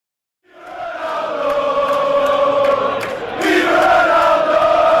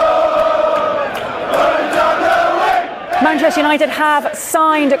Manchester United have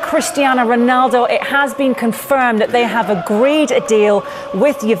signed Cristiano Ronaldo. It has been confirmed that they have agreed a deal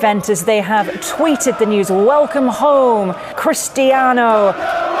with Juventus. They have tweeted the news. Welcome home, Cristiano.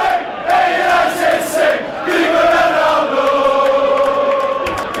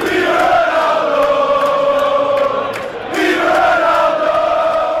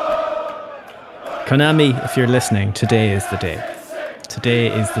 Konami, if you're listening, today is the day. Today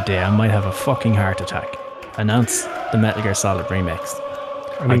is the day. I might have a fucking heart attack. Announce the Metal Gear Solid remix.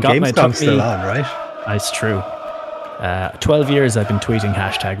 I mean, Gamescom's still on, right? It's true. 12 years I've been tweeting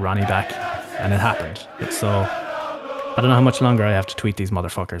hashtag Ronnie back, and it happened. So I don't know how much longer I have to tweet these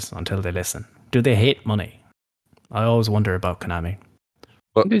motherfuckers until they listen. Do they hate money? I always wonder about Konami.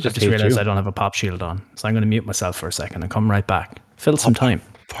 Well, I just realised I don't have a pop shield on, so I'm going to mute myself for a second and come right back. Fill some time.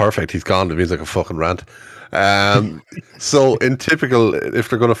 Perfect. He's gone. It means like a fucking rant. So in typical, if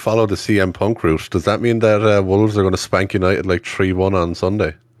they're going to follow the CM Punk route, does that mean that Wolves are going to spank United like 3-1 on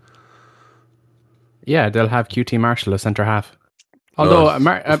Sunday? Yeah, they'll have QT Marshall as centre half. Although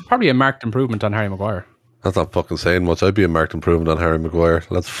probably a marked improvement on Harry Maguire. That's not fucking saying much. I'd be a marked improvement on Harry Maguire.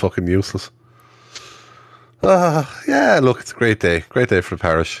 That's fucking useless. Yeah, look, it's a great day. Great day for the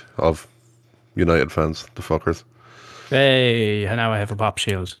parish of United fans, the fuckers. Hey, now I have a pop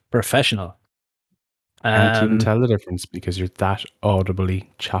shield. Professional. Can't even tell the difference because you're that audibly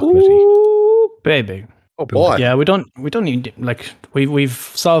chocolatey. Ooh, baby. Oh boy. Yeah, we don't need, like, we've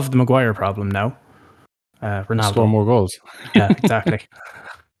solved the Maguire problem now. Ronaldo. Score more goals. Yeah, exactly.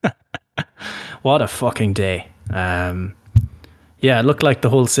 What a fucking day. Yeah, it looked like the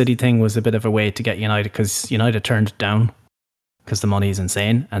whole City thing was a bit of a way to get United, because United turned it down because the money is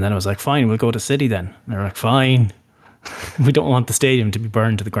insane. And then it was like, fine, we'll go to City then. And they're like, fine. We don't want the stadium to be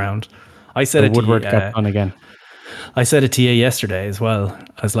burned to the ground. I said it Woodward got done again. I said it to you yesterday as well.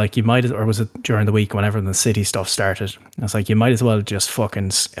 I was like, you might, or was it during the week whenever the City stuff started? I was like, you might as well just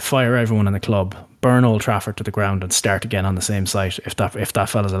fucking fire everyone in the club, burn Old Trafford to the ground, and start again on the same site if that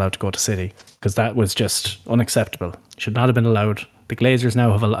fella's allowed to go to City, because that was just unacceptable. Should not have been allowed. The Glazers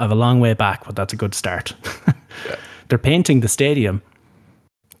now have a long way back, but that's a good start. Yeah. They're painting the stadium.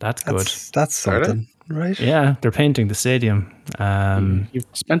 That's good. That's something, right? Yeah, they're painting the stadium. You've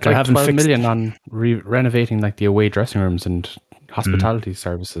spent like 12 million on renovating like the away dressing rooms and hospitality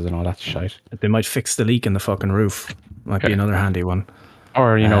services and all that shite. They might fix the leak in the fucking roof. Might be another handy one.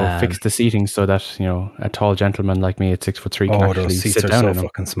 Or, fix the seating so that, a tall gentleman like me at 6'3" can actually those seats sit are down. so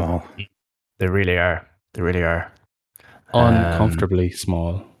fucking small. They really are. They really are. Uncomfortably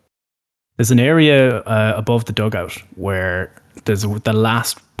small. There's an area above the dugout where there's the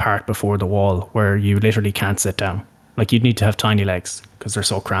last part before the wall where you literally can't sit down. Like, you'd need to have tiny legs because they're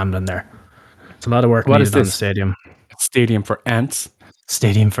so crammed in there. It's a lot of work needed on the stadium. Stadium for ants.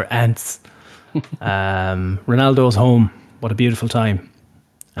 Stadium for ants. Ronaldo's home. What a beautiful time.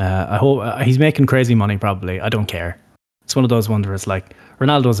 I hope he's making crazy money. Probably. I don't care. It's one of those ones where it's like,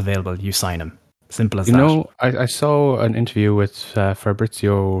 Ronaldo's available, you sign him. Simple as that. I saw an interview with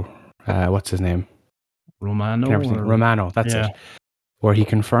Fabrizio. What's his name? Romano. That's it. Where he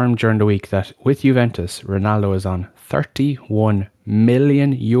confirmed during the week that with Juventus, Ronaldo is on 31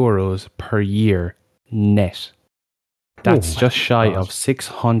 million euros per year net. That's just shy of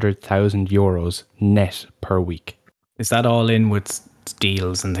 600,000 euros net per week. Is that all in with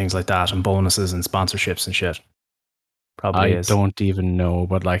deals and things like that, and bonuses and sponsorships and shit? Probably is. I don't even know,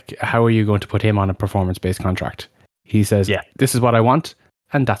 but like, how are you going to put him on a performance-based contract? He says, this is what I want,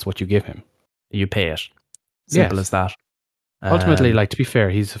 and that's what you give him. You pay it. Simple as that. Ultimately, like, to be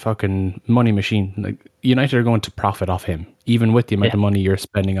fair, he's a fucking money machine. Like, United are going to profit off him, even with the amount of money you're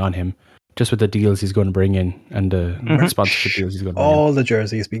spending on him, just with the deals he's going to bring in and the sponsorship deals he's going to bring in. All the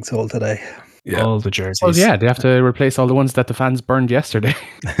jerseys being sold today. Yeah. All the jerseys. Well, yeah, they have to replace all the ones that the fans burned yesterday.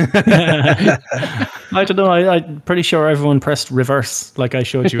 I don't know. I'm pretty sure everyone pressed reverse like I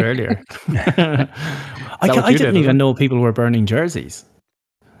showed you earlier. I didn't even know people were burning jerseys.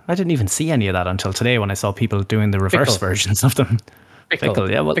 I didn't even see any of that until today when I saw people doing the reverse versions of them. Fickle,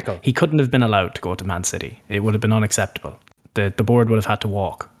 yeah. Well, he couldn't have been allowed to go to Man City. It would have been unacceptable. The board would have had to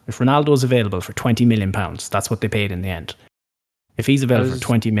walk. If Ronaldo was available for £20 million, that's what they paid in the end. If he's available for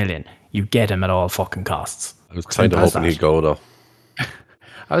 20 million, you get him at all fucking costs. I was kind of hoping he'd go, though.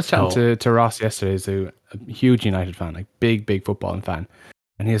 I was chatting to Ross yesterday, who's a huge United fan, like big footballing fan.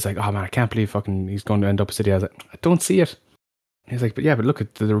 And he was like, oh man, I can't believe fucking he's going to end up at City. I was like, I don't see it. He's like, but look,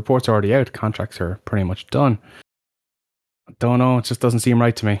 at the reports are already out. Contracts are pretty much done. I don't know. It just doesn't seem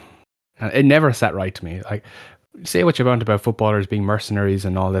right to me. And it never sat right to me. Like, say what you want about footballers being mercenaries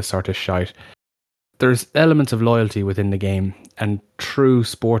and all this sort of shite. There's elements of loyalty within the game, and true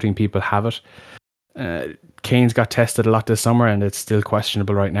sporting people have it. Kane's got tested a lot this summer, and it's still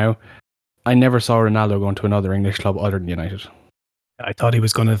questionable right now. I never saw Ronaldo going to another English club other than United. I thought he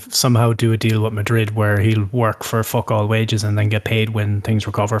was going to somehow do a deal with Madrid where he'll work for fuck all wages and then get paid when things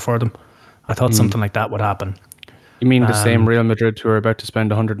recover for them. I thought something like that would happen. You mean the same Real Madrid who are about to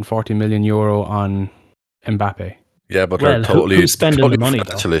spend 140 million euro on Mbappe? Yeah, but they're who's spending the money,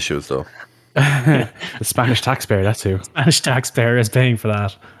 financial though? Issues, though. The Spanish taxpayer, that's who. Spanish taxpayer is paying for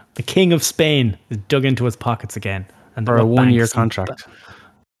that. The King of Spain is dug into his pockets again. And for a 1-year contract.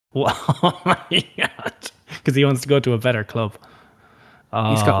 Oh my God. Because he wants to go to a better club.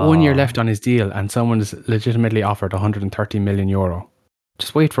 He's got 1 year left on his deal, and someone's legitimately offered 130 million euro.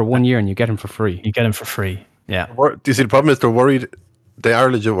 Just wait for 1 year and you get him for free. You get him for free. Yeah. Do you see the problem is they're worried? They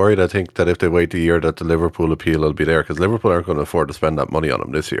are legit worried, I think, that if they wait a year that the Liverpool appeal will be there, because Liverpool aren't going to afford to spend that money on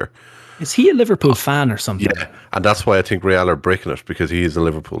him this year. Is he a Liverpool fan or something? Yeah, and that's why I think Real are breaking it, because he is a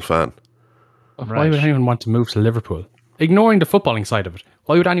Liverpool fan. Why would anyone want to move to Liverpool? Ignoring the footballing side of it,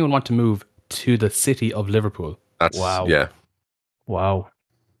 why would anyone want to move to the city of Liverpool? Wow. Yeah. Wow.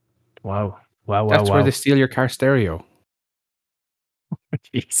 That's where they steal your car stereo.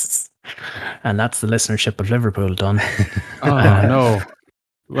 Jesus. And that's the listenership of Liverpool done. Oh, no.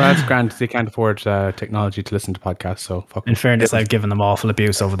 Well, that's grand. They can't afford technology to listen to podcasts, so fuck. In fairness, I've given them awful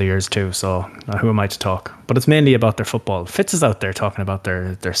abuse over the years too, so who am I to talk? But it's mainly about their football. Fitz is out there talking about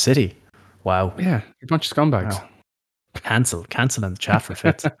their city. Wow. Yeah, a bunch of scumbags. Wow. Cancel in the chat for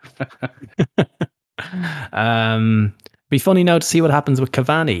Fitz. Be funny now to see what happens with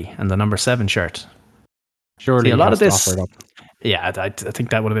Cavani and the number 7 shirt. Surely a lot of this. Yeah, I think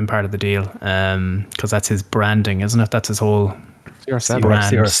that would have been part of the deal, because that's his branding, isn't it? That's his whole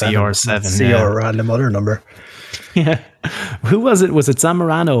CR7. CR random other number. Yeah. Who was it? Was it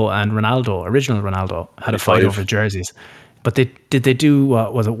Zamorano and Ronaldo? Original Ronaldo had a fight over jerseys. But did they do,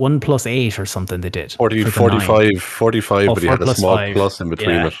 was it 1+8 or something they did? 45, but he had a small 5. Plus in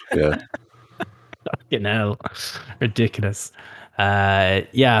between it. Yeah. Ridiculous.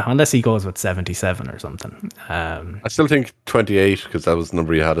 Unless he goes with 77 or something. I still think 28, because that was the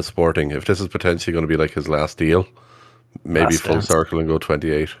number he had at Sporting. If this is potentially going to be like his last deal, maybe full circle and go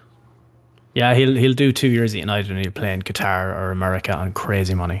 28. Yeah, he'll do 2 years at United and he'll play in Qatar or America on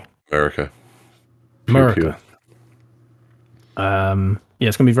crazy money. America. It's going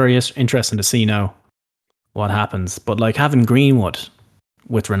to be very interesting to see now what happens. But like having Greenwood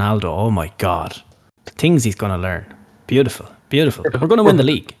with Ronaldo, oh my God, the things he's going to learn. Beautiful. We're going to win the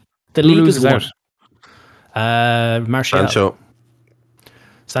league. The league is won. Martial.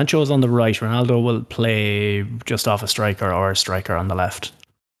 Sancho is on the right. Ronaldo will play just off a striker or a striker on the left.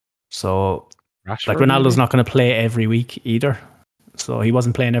 So, Ronaldo's not going to play every week either. So he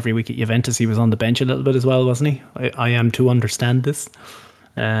wasn't playing every week at Juventus. He was on the bench a little bit as well, wasn't he? I am to understand this.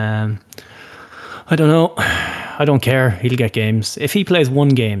 I don't know. I don't care. He'll get games. If he plays one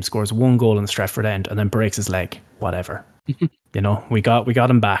game, scores 1 goal in the Stretford end, and then breaks his leg, whatever. We got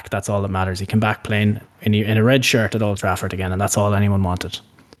him back. That's all that matters. He came back playing in a red shirt at Old Trafford again, and that's all anyone wanted.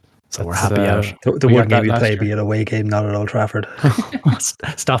 So we're happy out. The one game you play be an away game, not at Old Trafford.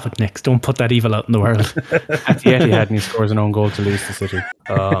 Stop it, Nick. Don't put that evil out in the world. At the Etihad, and he scores an own goal to lose the City.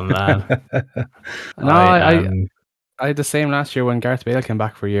 Oh, man. I had the same last year when Gareth Bale came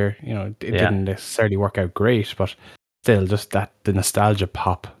back for a year. It didn't necessarily work out great, but still, just the nostalgia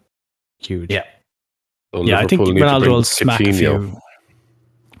pop, huge. Yeah. So I think Ronaldo will smack a few.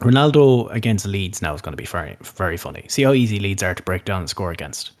 Ronaldo against Leeds now is going to be very, very funny. See how easy Leeds are to break down and score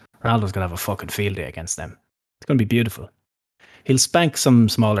against. Ronaldo's going to have a fucking field day against them. It's going to be beautiful. He'll spank some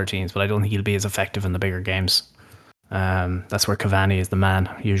smaller teams, but I don't think he'll be as effective in the bigger games. That's where Cavani is the man,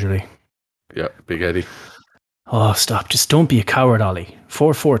 usually. Yeah, Big Eddie. Oh, stop. Just don't be a coward, Ollie.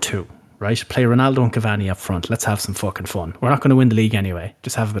 4-4-2, right? Play Ronaldo and Cavani up front. Let's have some fucking fun. We're not going to win the league anyway.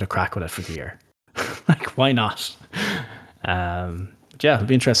 Just have a bit of crack with it for the year. Why not? It'll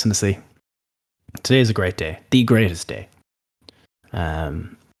be interesting to see. Today is a great day. The greatest day.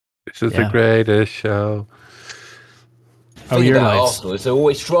 This is the greatest show. Your Arsenal is they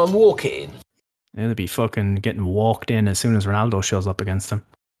always try and walk it in. They'll be fucking getting walked in as soon as Ronaldo shows up against them.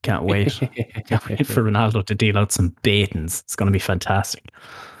 Can't wait. Can't wait for Ronaldo to deal out some baitings. It's going to be fantastic.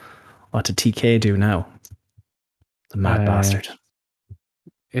 What did TK do now? The mad bastard.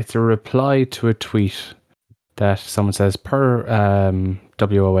 It's a reply to a tweet that someone says, per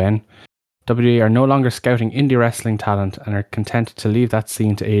WON, WWE are no longer scouting indie wrestling talent and are content to leave that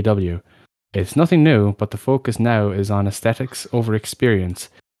scene to AEW. It's nothing new, but the focus now is on aesthetics over experience.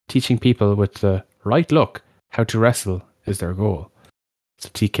 Teaching people with the right look how to wrestle is their goal. So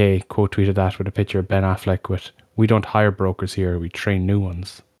TK quote tweeted that with a picture of Ben Affleck with, "We don't hire brokers here, we train new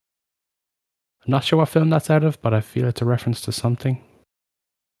ones." I'm not sure what film that's out of, but I feel it's a reference to something.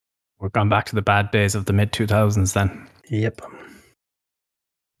 We're gone back to the bad days of the mid 2000s then. Yep.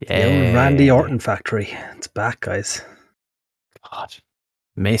 Yeah. The old Randy Orton factory. It's back, guys. God.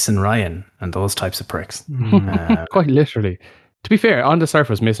 Mason Ryan and those types of pricks. Quite literally. To be fair, on the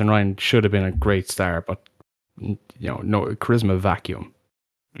surface, Mason Ryan should have been a great star, but no charisma vacuum.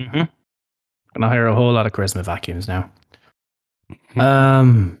 Mm-hmm. Gonna hire a whole lot of charisma vacuums now.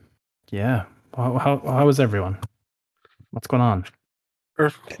 Yeah. How is everyone? What's going on?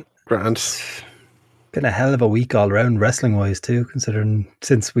 Grand. Been a hell of a week all around wrestling wise too, considering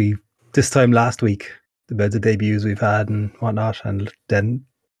since this time last week about the debuts we've had and whatnot, and then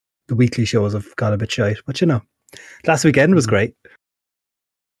the weekly shows have got a bit shite. But last weekend was great.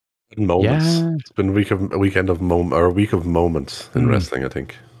 Moments. Yeah. It's been a week of moments in wrestling, I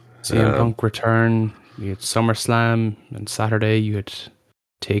think. CM Punk return. You had SummerSlam, and Saturday you had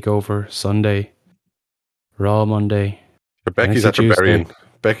Takeover. Sunday, Raw Monday. Becky's after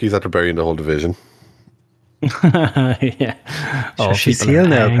burying the whole division. Yeah. Oh, she's heel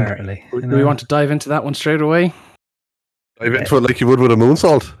now, apparently. Do we want to dive into that one straight away? Dive into it like you would with a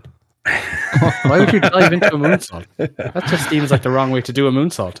moonsault. Why would you dive into a moonsault? That just seems like the wrong way to do a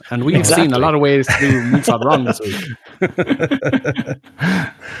moonsault. And we've seen a lot of ways to do a moonsault wrong this week.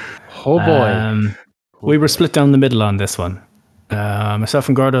 Oh boy. We were split down the middle on this one. Myself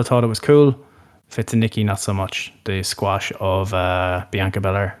and Gordo thought it was cool. Fitz and Nikki, not so much. The squash of Bianca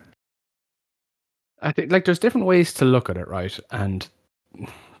Belair. I think there's different ways to look at it, right? And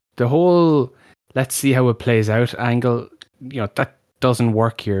the whole let's see how it plays out angle, that doesn't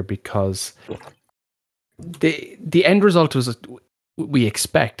work here because the end result we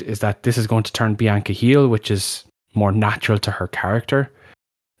expect is that this is going to turn Bianca heel, which is more natural to her character,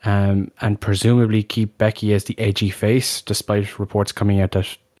 and presumably keep Becky as the edgy face, despite reports coming out that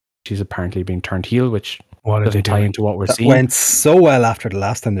she's apparently being turned heel, which doesn't tie into what we're seeing. Went so well after the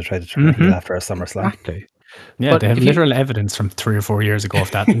last time they tried to turn her heel after a SummerSlam. Exactly. Yeah, but they have literal evidence from 3 or 4 years ago of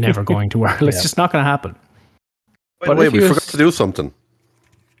that never going to work. It's just not going to happen. Wait, we forgot to do something.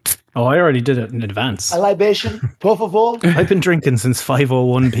 Oh, I already did it in advance. A libation, por favor. I've been drinking since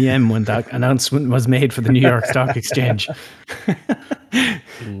 5:01 p.m. when that announcement was made for the New York Stock Exchange.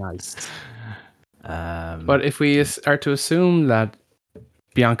 Nice. But if we are to assume that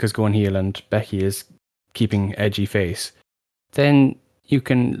Bianca's going heel and Becky is keeping edgy face, then you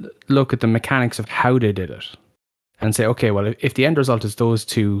can look at the mechanics of how they did it and say, okay, well, if the end result is those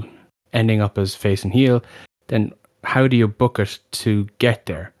two ending up as face and heel, then how do you book it to get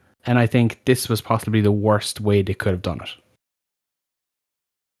there? And I think this was possibly the worst way they could have done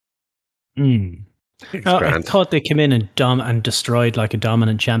it. I thought they came in and destroyed like a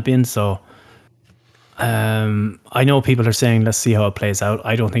dominant champion, so I know people are saying let's see how it plays out.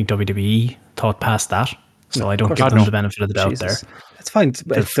 I don't think WWE thought past that, so I don't give them the benefit of the doubt there. It's fine.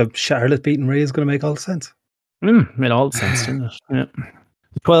 If the Charlotte beating Rhea is going to make all the sense. Made all the sense, didn't it? Yeah.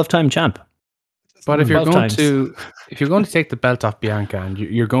 12-time champ. But if you're going to take the belt off Bianca and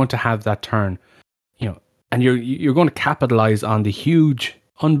you're going to have that turn, and you're going to capitalize on the huge,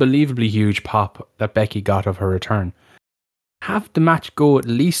 unbelievably huge pop that Becky got of her return, have the match go at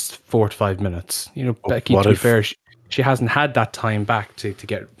least 4 to 5 minutes. Becky, to be fair, she hasn't had that time back to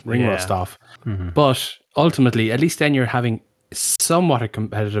get ring rust off. Mm-hmm. But ultimately, at least then you're having somewhat a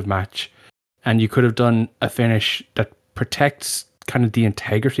competitive match, and you could have done a finish that protects kind of the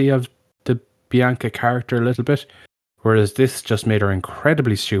integrity of the Bianca character a little bit, whereas this just made her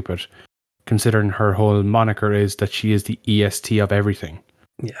incredibly stupid, considering her whole moniker is that she is the EST of everything.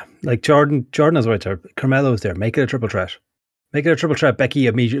 Yeah, like Jordan is right there. Carmella's there. Make it a triple threat. Make it a triple threat. Becky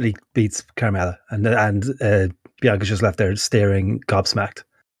immediately beats Carmella, and Bianca's just left there staring gobsmacked.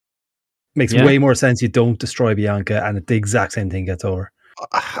 Makes way more sense. You don't destroy Bianca, and the exact same thing gets over.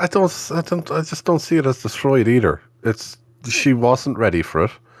 I just don't see it as destroyed either. She wasn't ready for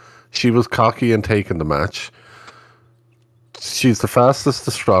it. She was cocky and taking the match. She's the fastest,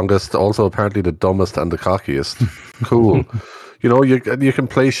 the strongest, also apparently the dumbest and the cockiest. Cool. You can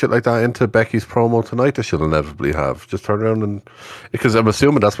play shit like that into Becky's promo tonight that she'll inevitably have. Just turn around because I'm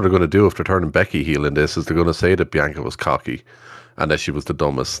assuming that's what they're going to do if they're turning Becky heel in this, is they're going to say that Bianca was cocky and that she was the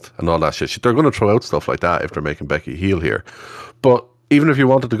dumbest and all that shit. They're going to throw out stuff like that if they're making Becky heel here. But even if you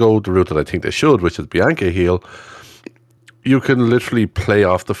wanted to go the route that I think they should, which is Bianca heel, you can literally play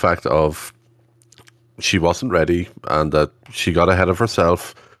off the fact of she wasn't ready and that she got ahead of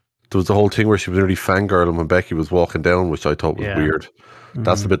herself. There was the whole thing where she was nearly fangirling when Becky was walking down, which I thought was weird. Mm-hmm.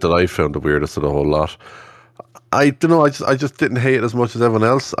 That's the bit that I found the weirdest of the whole lot. I don't know, I just didn't hate it as much as everyone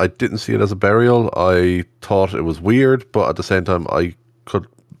else. I didn't see it as a burial. I thought it was weird, but at the same time, I could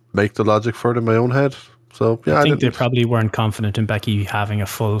make the logic for it in my own head. So yeah, I think they probably weren't confident in Becky having a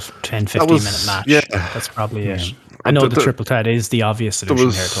full 10, 15-minute match. Yeah, that's probably it. I know the triple threat is the obvious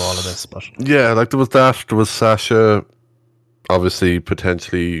solution here to all of this, but yeah, like there was Sasha. Obviously,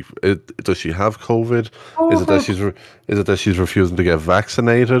 potentially, does she have COVID? Is it that she's refusing to get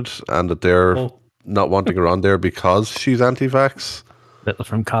vaccinated and that they're not wanting her on there because she's anti-vax? Little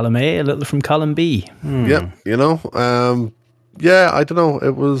from column A, a little from column B. Yeah, you know, I don't know.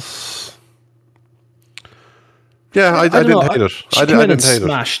 It was, I didn't hate it. I didn't hate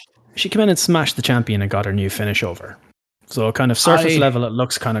it. She came in and smashed the champion and got her new finish over. So kind of surface level, it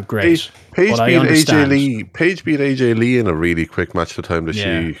looks kind of great. Paige beat AJ Lee in a really quick match the time that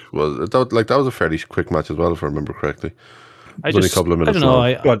she was. That was a fairly quick match as well, if I remember correctly. Only a couple of minutes. I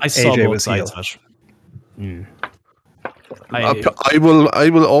don't know. I saw AJ both sides of it. I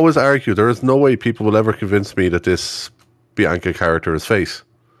will always argue there is no way people will ever convince me that this Bianca character is face.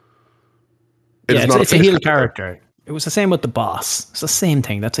 It's a heel character. It was the same with the boss. It's the same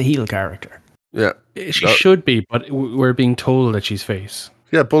thing. That's a heel character. Yeah, she should be, but we're being told that she's face.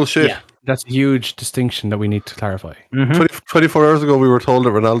 Yeah, bullshit. Yeah. That's a huge distinction that we need to clarify. 24 hours ago, we were told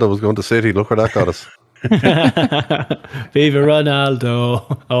that Ronaldo was going to City. Look where that got us. Viva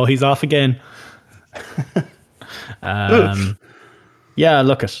Ronaldo. Oh, he's off again. Yeah,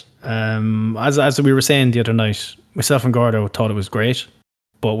 look at as we were saying the other night, myself and Gordo thought it was great,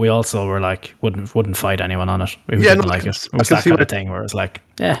 but we also were like wouldn't fight anyone on it. We didn't like it. It was that kind of thing where it's like,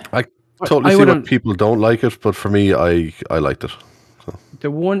 I totally see what people don't like it, but for me, I liked it. So. The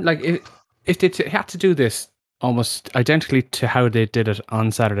one, like, if they had to do this almost identically to how they did it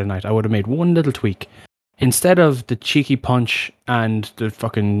on Saturday night, I would have made one little tweak. Instead of the cheeky punch and the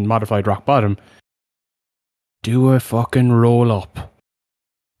fucking modified rock bottom, do a fucking roll up.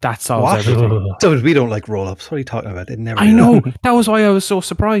 That solves everything. So we don't like roll ups. What are you talking about? I know. That was why I was so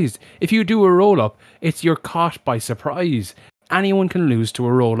surprised. If you do a roll up, you're caught by surprise. Anyone can lose to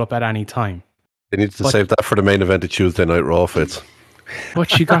a roll up at any time. They need to save that for the main event of Tuesday Night Raw, Fitz.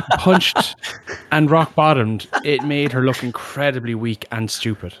 But she got punched and rock bottomed. It made her look incredibly weak and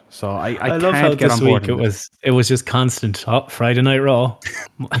stupid. So I love how this week it was just constant. Friday Night Raw,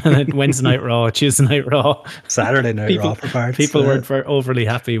 Wednesday Night Raw, Tuesday Night Raw, Saturday Night Raw. For parts. People weren't overly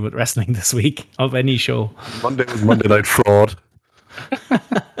happy with wrestling this week of any show. Monday was Monday Night Fraud.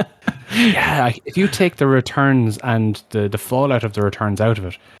 Yeah, if you take the returns and the fallout of the returns out of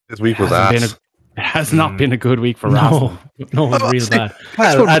it, this week was ass. It has not been a good week for wrestling. No, it's real bad.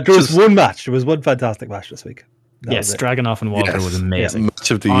 Well, there was one match. There was one fantastic match this week. Yes, Dragunov and Walter was amazing.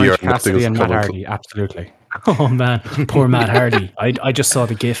 Match of the year. Cassidy and Matt Hardy, absolutely. Oh man, poor Matt Hardy. I just saw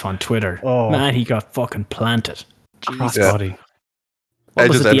the GIF on Twitter. Oh man, he got fucking planted. Crossbody. What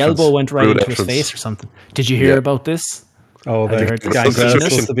was it? The elbow went right into his face or something. Did you hear about this? Oh, Gangrel was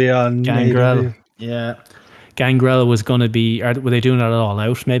supposed to be on Gangrel. Yeah. Gangrel was going to be, or were they doing it all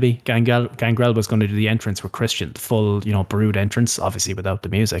out maybe? Gangrel was going to do the entrance with Christian, the full, brood entrance, obviously without the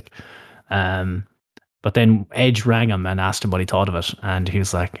music. But then Edge rang him and asked him what he thought of it. And he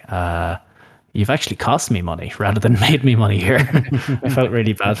was like, you've actually cost me money rather than made me money here. I felt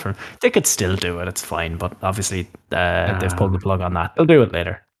really bad for him. They could still do it, it's fine. But obviously they've pulled the plug on that. They'll do it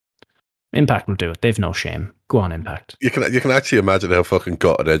later. Impact will do it. They've no shame. Go on, Impact. You can actually imagine how fucking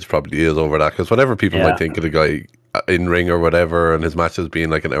gutted Edge probably is over that, because whenever people might think of the guy in ring or whatever, and his matches being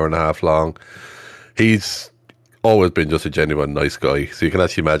like an hour and a half long, he's always been just a genuine nice guy. So you can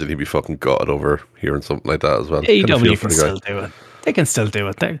actually imagine he'd be fucking gutted over hearing something like that as well. AEW can still do it. They can still do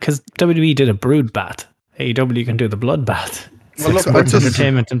it because WWE did a brood bath. AEW can do the blood bath. Well, look, sports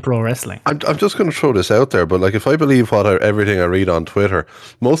entertainment and pro wrestling. I'm just going to throw this out there, but like, if I believe everything I read on Twitter,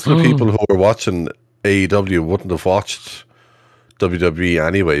 most of the people who are watching AEW wouldn't have watched WWE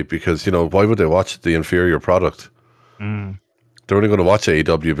anyway, because why would they watch the inferior product? They're only going to watch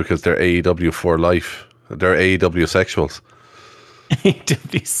AEW because they're AEW for life. They're AEW sexuals.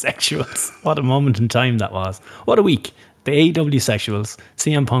 AEW sexuals. What a moment in time that was. What a week. The AEW sexuals.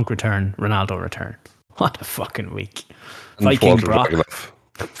 CM Punk return. Ronaldo return. What a fucking week. Viking Brock.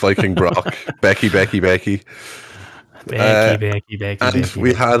 Becky. And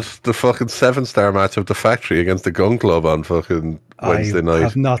we had the fucking 7-star match of the Factory against the Gun Club on fucking Wednesday night. I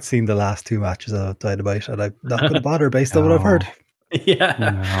have not seen the last 2 matches of Dynamite, and I'm not going to bother based on what I've heard. Yeah.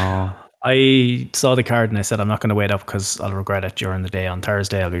 No. I saw the card and I said, I'm not going to wait up because I'll regret it during the day on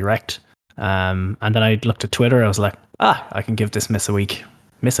Thursday. I'll be wrecked. And then I looked at Twitter. I was like, I can give this miss a week.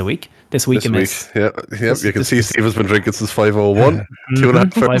 Miss a week. This week, Yeah. You can see Steve has been drinking since 5:01.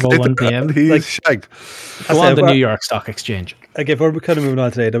 2:30 p.m. He's shagged. Go on the New York Stock Exchange. Like, if we're kind of moving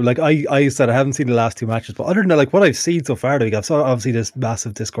on today, like I said, I haven't seen the last two matches, but other than that, like what I've seen so far, I've saw obviously this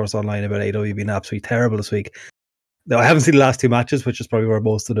massive discourse online about AEW being absolutely terrible this week. No, I haven't seen the last two matches, which is probably where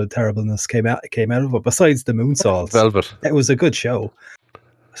most of the terribleness came out of. But besides the moonsaults, Velvet, it was a good show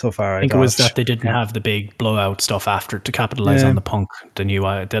so far. I think it was that they didn't have the big blowout stuff after to capitalize on the Punk. The new,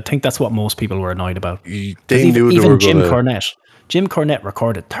 I think that's what most people were annoyed about. They knew even they were Jim Cornette. Jim Cornette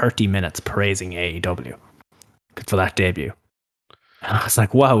recorded 30 minutes praising AEW for that debut. And I was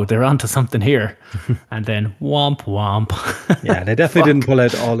like, wow, they're onto something here. And then womp womp. Yeah, they definitely didn't pull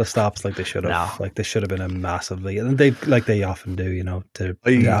out all the stops like they should have. No. Like they should have been a massively, and they often do, you know, to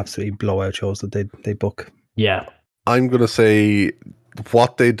absolutely blow out shows that they book. Yeah. I'm gonna say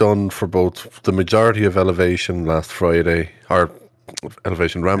what they done for both the majority of Elevation last Friday, or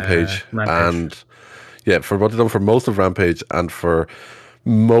Elevation Rampage. And for what they done for most of Rampage and for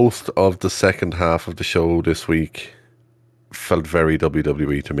most of the second half of the show this week felt very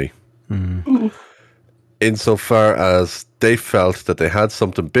WWE to me. Insofar as they felt that they had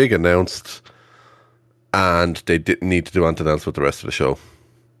something big announced and they didn't need to do anything else with the rest of the show.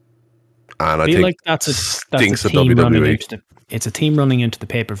 And I think like that's a team running into it's a team running into the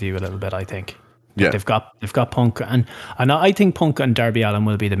pay-per-view a little bit, I think. Yeah. They've got Punk and I think Punk and Darby Allin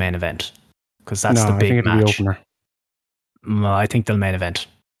will be the main event because that's the big match. Be opener. Well, I think they'll main event.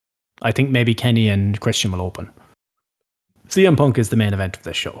 I think maybe Kenny and Christian will open. CM Punk is the main event of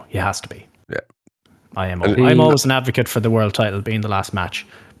this show. He has to be. Yeah. I'm always an advocate for the world title being the last match,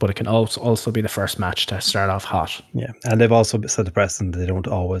 but it can also be the first match to start off hot. Yeah, and they've also set the precedent they don't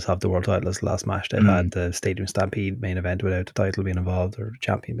always have the world title as the last match. They've had the Stadium Stampede main event without the title being involved or the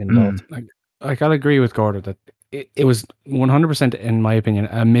champion being involved. Like I'll agree with Gordon that it was 100%, in my opinion,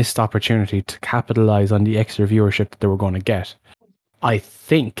 a missed opportunity to capitalize on the extra viewership that they were going to get. I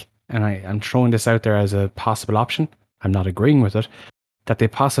think, and I'm throwing this out there as a possible option, I'm not agreeing with it, that they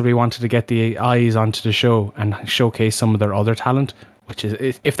possibly wanted to get the eyes onto the show and showcase some of their other talent, which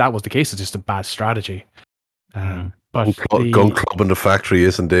is, if that was the case, it's just a bad strategy. But Gun Club in the Factory,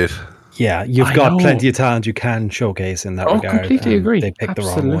 isn't it? Yeah, you've got plenty of talent you can showcase in that regard. Completely agree. They picked the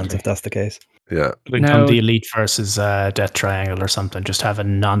wrong ones if that's the case. Yeah. Like on the Elite versus Death Triangle or something, just have a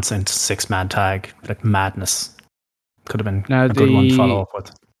nonsense 6-man tag, like madness. Could have been a good one to follow up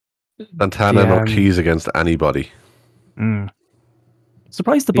with. Santana and Ortiz against anybody.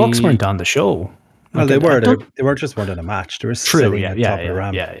 Surprised the Bucks weren't on the show. Well, they were. They weren't just in a match. They were sitting at the top of the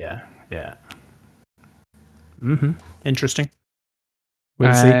ramp. Yeah. Interesting.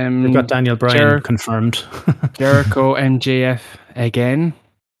 We'll see. They've got Daniel Bryan confirmed. Jericho MJF again.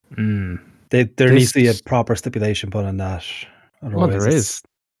 There needs to be a proper stipulation put on that. Well, there is.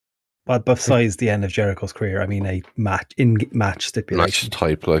 But besides the end of Jericho's career, I mean a match stipulation. Match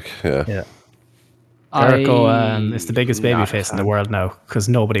type, Yeah. Jericho is the biggest babyface in the world now because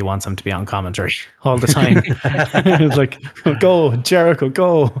nobody wants him to be on commentary all the time. It's like, go, Jericho,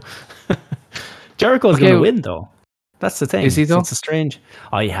 go. Jericho's going to win, though. That's the thing. Is he, though? It's a strange...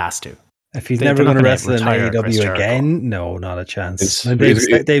 Oh, he has to. If he's never going to wrestle in AEW again, no, not a chance.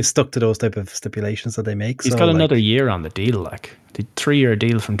 They've stuck to those type of stipulations that they make. He's got another year on the deal, like the 3-year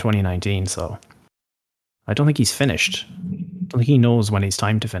deal from 2019. So I don't think he's finished. I don't think he knows when it's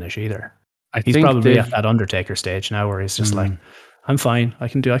time to finish either. He's probably at that Undertaker stage now, where he's just like, "I'm fine. I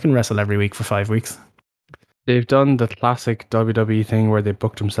can wrestle every week for 5 weeks." They've done the classic WWE thing where they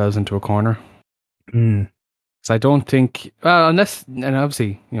booked themselves into a corner. So I don't think, well, unless, and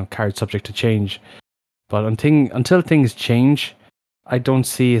obviously, card subject to change, but until things change, I don't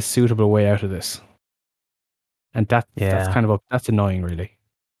see a suitable way out of this. And that's kind of that's annoying, really.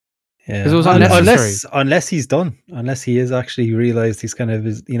 Yeah, it was unnecessary. Unless he's done, unless he has actually realized he's kind of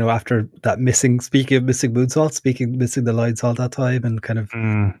after that missing moonsault, missing the lights all that time, and kind of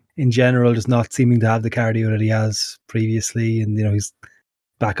in general just not seeming to have the cardio that he has previously, and he's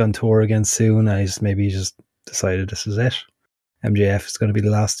back on tour again soon. Maybe he just decided this is it. MJF is going to be the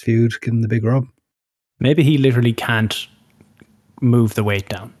last feud, give him the big rub. Maybe he literally can't move the weight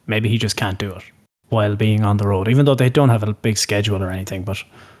down. Maybe he just can't do it while being on the road, even though they don't have a big schedule or anything, but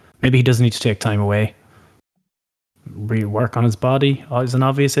maybe he doesn't need to take time away. Rework on his body is an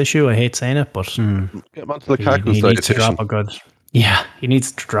obvious issue. I hate saying it, but get him onto the he needs to drop he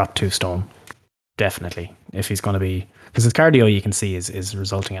needs to drop 2 stone. Definitely. If he's going to be, because his cardio you can see is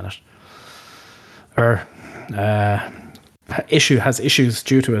resulting in it. Or has issues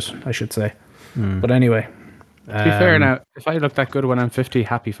due to it, I should say. But anyway, To be fair now, if I look that good when I'm 50,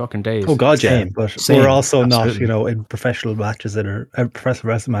 happy fucking days. Oh god, yeah. But we're also absolutely. not, in professional matches professional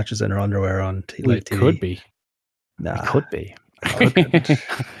wrestling matches in our underwear on We TV. could be. Nah. We could be.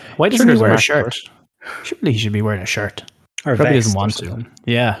 Why doesn't he wear a shirt? Surely he should be wearing a shirt. Or probably vest doesn't want to.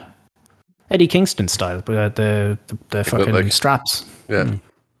 Yeah. Eddie Kingston style, but the fucking straps. Yeah.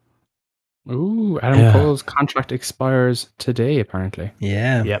 Ooh, Adam Cole's contract expires today, apparently.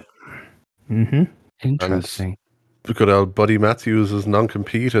 Yeah. Yep. Mm-hmm. Interesting. And good old Buddy Matthews'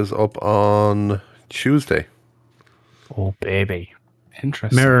 non-compete is up on Tuesday. Oh, baby.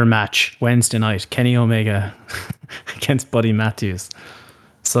 Interesting. Mirror match Wednesday night. Kenny Omega against Buddy Matthews.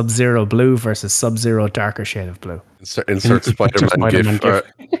 Sub-Zero blue versus Sub-Zero darker shade of blue. Insert Spider-Man gif.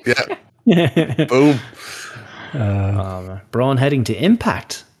 Yeah. Boom. Braun heading to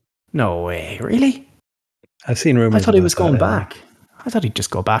Impact. No way. Really? I've seen rumors. I thought he was going back. I thought he'd just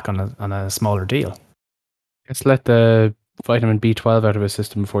go back on a smaller deal. Let's let the vitamin B12 out of his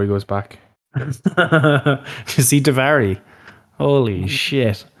system before he goes back. You see Daivari. Holy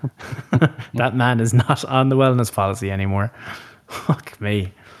shit. That man is not on the wellness policy anymore. Fuck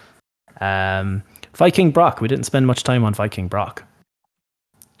me. Viking Brock. We didn't spend much time on Viking Brock.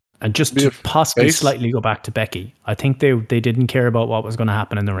 And just to possibly slightly go back to Becky, I think they didn't care about what was going to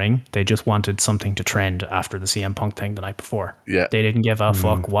happen in the ring. They just wanted something to trend after the CM Punk thing the night before. Yeah. They didn't give a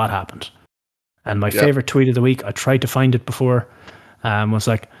fuck what happened. And my favorite tweet of the week, I tried to find it before, was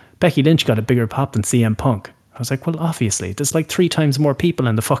like, Becky Lynch got a bigger pop than CM Punk. I was like, well, obviously, there's like 3 times more people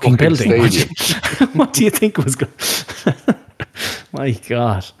in the fucking building. What do you think was going? My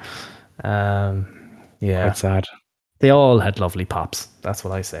God. Yeah. Quite sad. They all had lovely pops. That's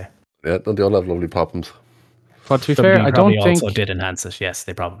what I say. Yeah, they all have lovely pops. But to be fair, I don't think... also did enhance it. Yes,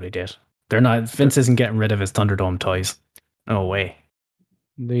 they probably did. They're not... Vince isn't getting rid of his Thunderdome toys. No way.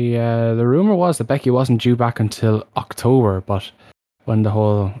 The rumor was that Becky wasn't due back until October, but when the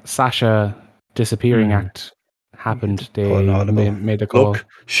whole Sasha disappearing act happened, they made the call. Look,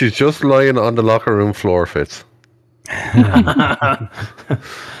 she's just lying on the locker room floor, Fitz. Like,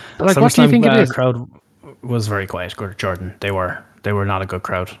 what do you think it is? Crowd was very quiet, Jordan. They were not a good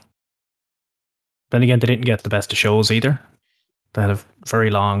crowd. Then again, they didn't get the best of shows either. They had a very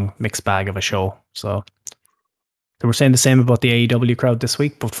long mixed bag of a show. So they were saying the same about the AEW crowd this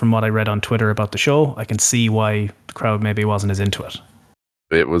week, but from what I read on Twitter about the show, I can see why the crowd maybe wasn't as into it.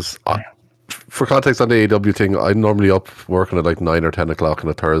 It was, for context on the AEW thing, I'm normally up working at like 9 or 10 o'clock on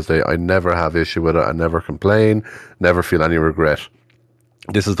a Thursday. I never have issue with it. I never complain, never feel any regret.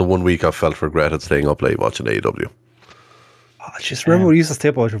 This is the one week I've felt regret at staying up late watching AEW. I just remember we used to stay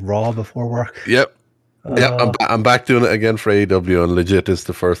up watching Raw before work. Yep. Yeah, I'm back doing it again for AEW, and legit, this is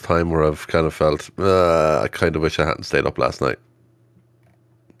the first time where I've kind of felt, I kind of wish I hadn't stayed up last night.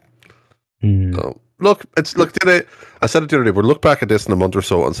 So, look, today, I said it the other day, we'll look back at this in a month or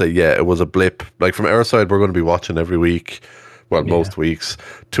so and say, yeah, it was a blip. Like, from our side, we're going to be watching every week, most weeks.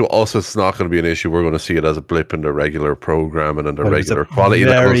 To us, it's not going to be an issue. We're going to see it as a blip in the regular programming and the regular quality.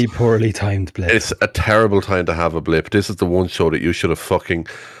 Very poorly timed blip. It's a terrible time to have a blip. This is the one show that you should have fucking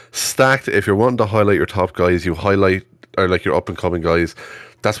stacked. If you're wanting to highlight your top guys, you highlight, or like your up and coming guys.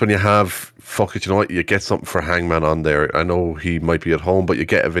 That's when you have, fuck it, you know what, you get something for Hangman on there. I know he might be at home, but you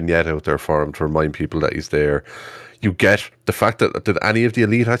get a vignette out there for him to remind people that he's there. You get the fact that, did any of the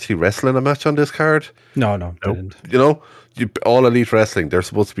Elite actually wrestle in a match on this card? No. Didn't. You know, all Elite Wrestling, they're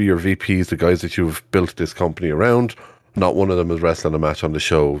supposed to be your VPs, the guys that you've built this company around. Not one of them is wrestling a match on the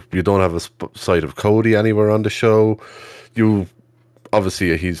show. You don't have a sight of Cody anywhere on the show.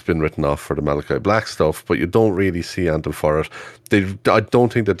 Obviously, he's been written off for the Malachi Black stuff, but you don't really see anything for it. I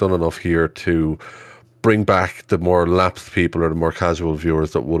don't think they've done enough here to bring back the more lapsed people or the more casual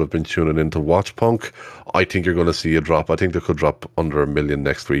viewers that would have been tuning in to watch Punk. I think you're going to see a drop. I think they could drop under 1 million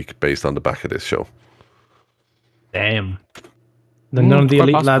next week based on the back of this show. Damn. Then none of the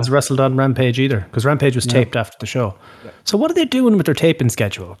Elite lads wrestled on Rampage either, because Rampage was taped after the show. Yeah. So what are they doing with their taping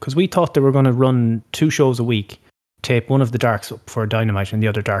schedule? Because we thought they were going to run 2 shows a week. Tape one of the darks before Dynamite and the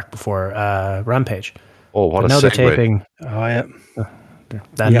other dark before Rampage. Oh, what now a segue. They're taping. Oh yeah.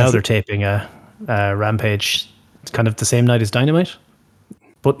 Now they're taping Rampage. It's kind of the same night as Dynamite.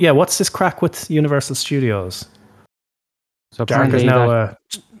 But yeah, what's this crack with Universal Studios? So Dark is now.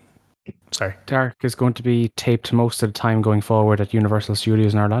 Dark is going to be taped most of the time going forward at Universal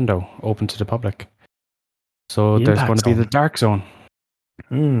Studios in Orlando, open to the public. So there's going to be the Dark Zone.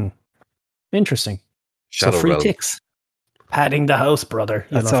 Interesting. Shadow so free Realm. ticks. Padding the house, brother.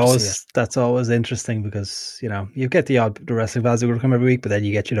 That's always interesting because, you get the wrestling fans who will come every week, but then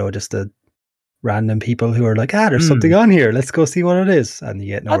you get, just the random people who are like, there's something on here. Let's go see what it is. And you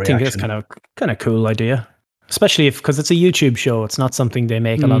get no reaction. I think it's kind of cool idea. especially because it's a YouTube show. It's not something they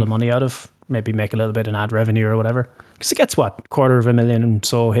make a lot of money out of. Maybe make a little bit in ad revenue or whatever. Because it gets 250,000 and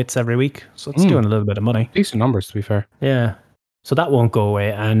so hits every week. So it's doing a little bit of money. Decent numbers, to be fair. Yeah. So that won't go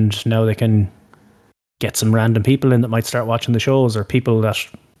away. And now they can get some random people in that might start watching the shows, or people that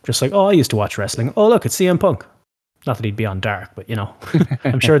just like, oh, I used to watch wrestling. Oh, look, it's CM Punk. Not that he'd be on Dark, but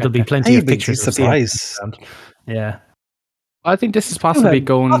I'm sure there'll be plenty of pictures of CM Punk. Yeah. I think this is possibly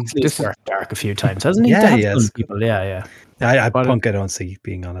going. This is Dark a few times, hasn't he? Yeah, he has. People. Yeah. Punk, I don't see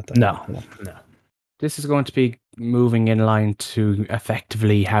being on it. No. This is going to be moving in line to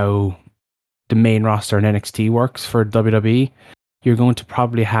effectively how the main roster in NXT works for WWE. You're going to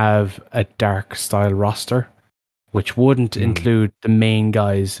probably have a Dark style roster, which wouldn't include the main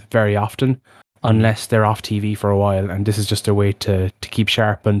guys very often, unless they're off TV for a while. And this is just a way to keep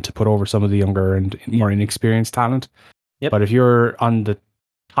sharp and to put over some of the younger and more inexperienced talent. Yep. But if you're on the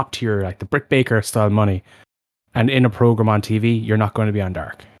top tier, like the Britt Baker style money, and in a program on TV, you're not going to be on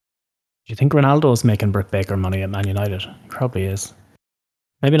Dark. Do you think Ronaldo's making Britt Baker money at Man United? He probably is.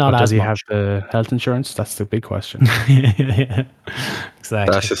 Maybe not. Does he have the health insurance? That's the big question. Yeah,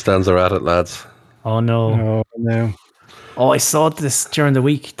 exactly. Dasha stands are at it, lads. Oh no. Oh, I saw this during the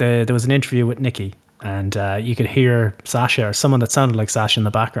week. There was an interview with Nikki, and you could hear Sasha or someone that sounded like Sasha in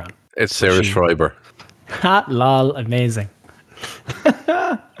the background. It's Sarah Schreiber. Ha, lol, amazing.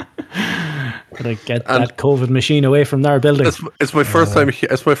 Gotta get that COVID machine away from their building. It's my first time.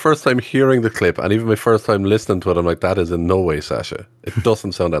 It's my first time hearing the clip, and even my first time listening to it. I'm like, that is in no way Sasha. It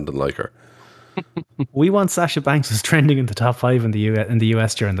doesn't sound anything like her. We want Sasha Banks was trending in the top 5 in the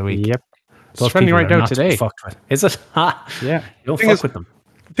US during the week. Yep, it's trending right now today. Is it? Yeah, don't fuck with them.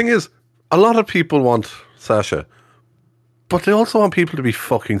 The thing is, a lot of people want Sasha, but they also want people to be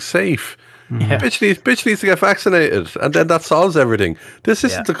fucking safe. Yeah. Bitch needs to get vaccinated, and then that solves everything. This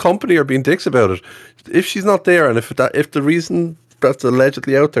isn't the company or being dicks about it. If she's not there, and if the reason that's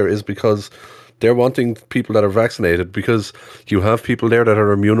allegedly out there is because they're wanting people that are vaccinated, because you have people there that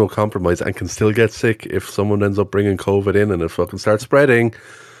are immunocompromised and can still get sick if someone ends up bringing COVID in and it fucking starts spreading.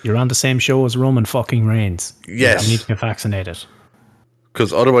 You're on the same show as Roman fucking Reigns. Yes, you need to get vaccinated.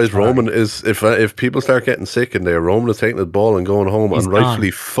 Because otherwise, Roman is if people start getting sick in there, Roman is taking the ball and going home, and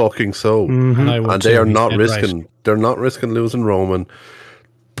rightfully fucking so. And they are not risking. Right. They're not risking losing Roman.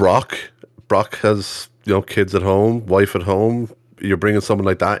 Brock has kids at home, wife at home. You're bringing someone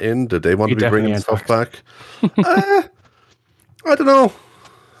like that in. Did they want to be bringing stuff back? I don't know.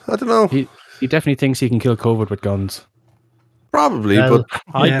 He definitely thinks he can kill COVID with guns. Probably, but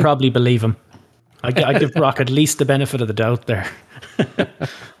I'd probably believe him. I give Brock at least the benefit of the doubt there.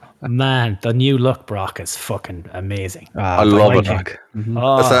 Man, the new look Brock is fucking amazing. I love it.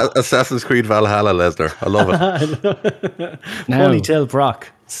 Assassin's Creed Valhalla, Lesnar. I love it. Ponytail Brock.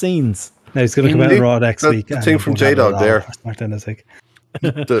 Scenes. Now he's going to come out on Raw next week. The thing from J-Dog there.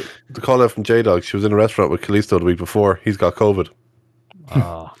 The call out from J-Dog. She was in a restaurant with Kalisto the week before. He's got COVID.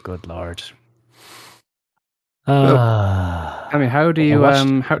 Oh, good lord. I mean, how do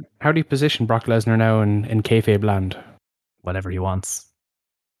you position Brock Lesnar now in kayfabe land? Whatever he wants.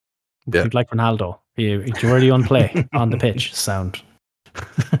 Yeah. Like Ronaldo. He's already on play on the pitch sound.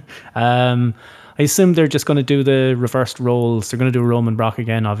 I assume they're just going to do the reversed roles. They're going to do Roman Brock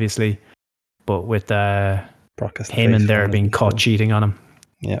again, obviously, but with Heyman there being caught cheating on him.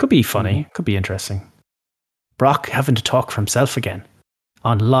 Yeah. Could be funny. Could be interesting. Brock having to talk for himself again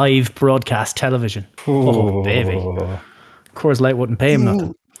on live broadcast television. Oh, baby. Coors Light wouldn't pay him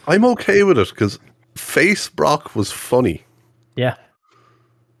nothing. I'm okay with it because face Brock was funny. Yeah.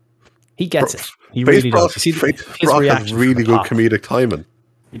 He gets it. He really does. Face Brock has really good comedic timing.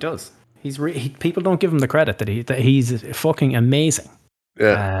 He does. People don't give him the credit that he's fucking amazing.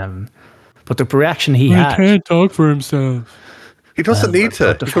 Yeah. But the reaction he had. He can't talk for himself. He doesn't need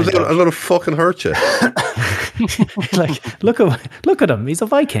to. He comes out, I'm going to fucking hurt you. Like, look at him. He's a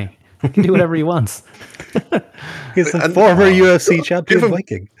Viking. He can do whatever he wants. He's a former UFC champion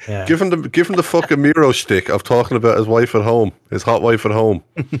Viking. Yeah. Give him the fucking Miro shtick of talking about his wife at home, his hot wife at home.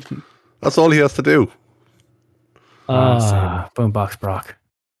 That's all he has to do. Boombox Brock.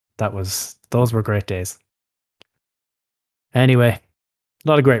 Those were great days. Anyway, a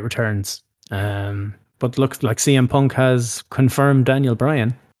lot of great returns. But looks like CM Punk has confirmed Daniel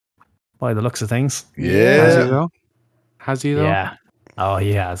Bryan by the looks of things. Yeah. Has he though? Yeah. Oh,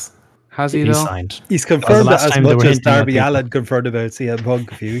 he has. Has he though? Signed. He's confirmed that as much as Darby Allin confirmed about CM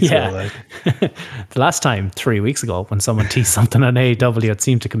Punk a few weeks ago. Like. The last time, 3 weeks ago, when someone teased something on AEW, it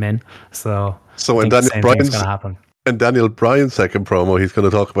seemed to come in. So in Daniel Bryan's second promo, he's going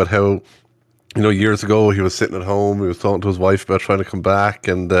to talk about how, years ago he was sitting at home, he was talking to his wife about trying to come back,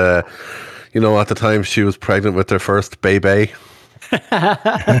 and at the time she was pregnant with their first baby.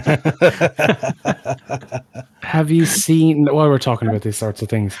 Have you seen, while we're talking about these sorts of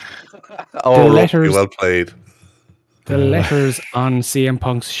things, the letters, well played. The letters on CM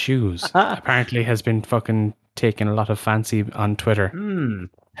Punk's shoes apparently has been fucking taking a lot of fancy on Twitter.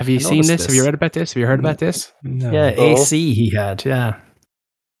 Have you seen this? Have you read about this? Have you heard about this? No. Yeah, AC he had, yeah.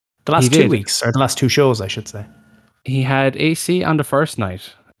 The last 2 weeks, or the last 2 shows, I should say. He had AC on the first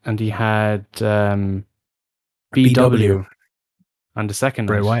night, and he had BW on the second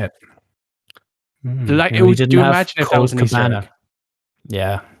night. Bray Wyatt. Like, do you imagine if that was an Easter egg?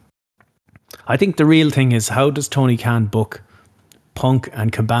 Yeah. I think the real thing is, how does Tony Khan book Punk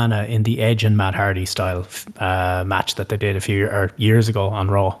and Cabana in the Edge and Matt Hardy style match that they did a few years ago on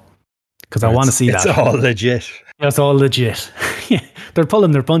Raw? Because I want to see that. It's all legit. It's all legit. They're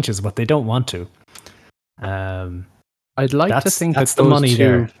pulling their punches, but they don't want to. I'd like to think that the money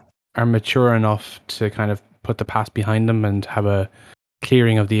two are mature enough to kind of put the past behind them and have a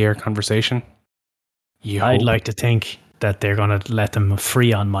clearing of the air conversation. I'd like to think that they're going to let them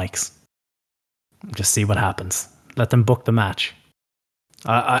free on mics. Just see what happens. Let them book the match.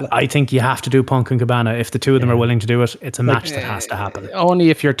 I think you have to do Punk and Cabana. If the two of them are willing to do it, it's a match that has to happen.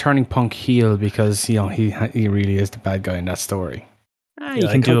 Only if you're turning Punk heel, because he really is the bad guy in that story. You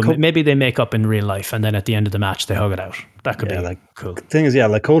can do it. Maybe they make up in real life, and then at the end of the match they hug it out. That could be cool. The thing is,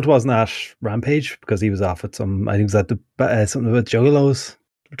 like Colt wasn't at Rampage because he was off at some. I think it was at the something about Juggalos.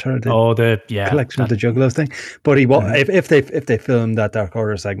 Collection of the Juggalos thing. But he was if they filmed that Dark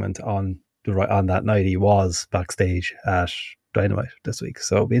Order segment on that night, he was backstage at Dynamite this week.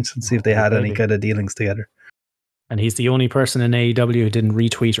 So it'll be interesting to see if they had any kind of dealings together. And he's the only person in AEW who didn't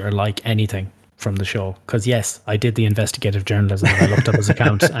retweet or like anything from the show. Because yes, I did the investigative journalism and I looked up his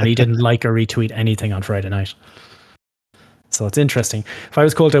account and he didn't like or retweet anything on Friday night. So it's interesting. If I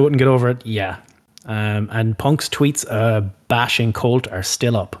was Colt, I wouldn't get over it. Yeah. And Punk's tweets bashing Colt are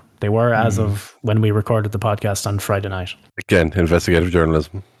still up. They were as of when we recorded the podcast on Friday night. Again, investigative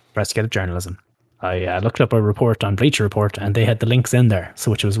journalism. I looked up a report on Bleacher Report and they had the links in there, so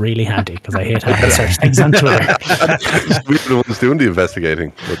which was really handy because I hate having to search things on Twitter. We were the ones doing the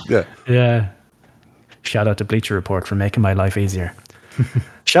investigating. But yeah. Shout out to Bleacher Report for making my life easier.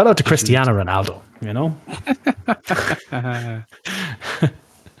 Shout out to Cristiano Ronaldo,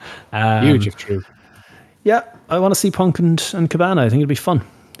 Huge if true. Yeah, I want to see Punk and Cabana. I think it'll be fun.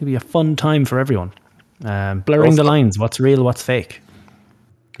 It'll be a fun time for everyone. Blurring the lines. What's real, what's fake.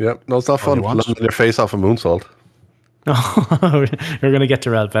 Yeah, no, it's not fun. Landing your face off a moonsault. You're going to get to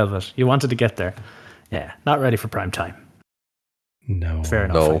Red Velvet. You wanted to get there. Yeah, not ready for prime time. No. Fair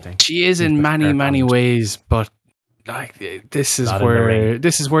enough, I think. She is in many ways, but like this is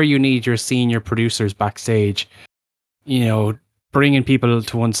where you need your senior producers backstage, bringing people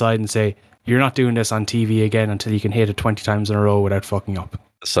to one side and say, you're not doing this on TV again until you can hit it 20 times in a row without fucking up.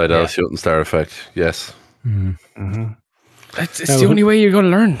 Side-out shooting star effect, yes. Mm-hmm. It's the only way you're going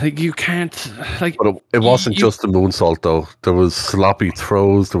to learn. Like, you can't... But it wasn't just the moonsault, though. There was sloppy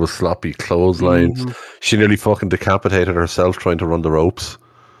throws. There was sloppy clotheslines. Mm-hmm. She nearly fucking decapitated herself trying to run the ropes.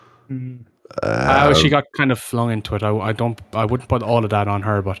 She got kind of flung into it. I wouldn't put all of that on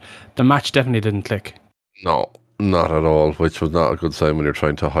her, but the match definitely didn't click. No, not at all, which was not a good sign when you're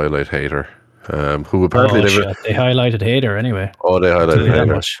trying to highlight Hayter. Who apparently they highlighted Hayter anyway. Oh, they highlighted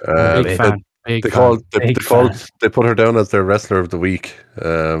Hayter. Big fan. They put her down as their wrestler of the week.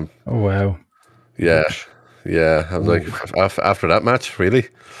 Oh wow! Yeah. I was like, after that match, really.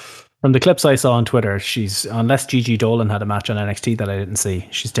 From the clips I saw on Twitter, unless Gigi Dolan had a match on NXT that I didn't see,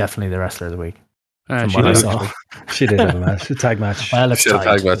 she's definitely the wrestler of the week. She did have a match, a tag match. Well, she had a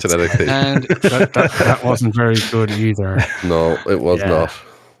tag match in NXT, and that wasn't very good either. No, it was not.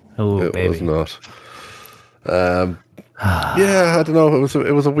 Oh, it baby. was not. I don't know. It's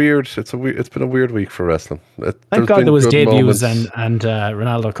been a weird week for wrestling. Thank God there was debuts and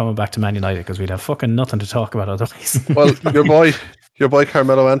Ronaldo coming back to Man United, because we'd have fucking nothing to talk about otherwise. Well, your boy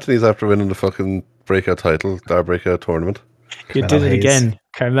Carmelo Anthony's after winning the fucking breakout title, our breakout tournament. You did it again,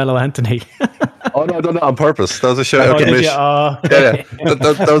 Carmelo Anthony. Oh no, on purpose. That was a shout out to Mish. Okay.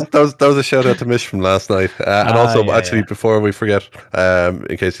 That was a shout out to Mish from last night. And also, before we forget,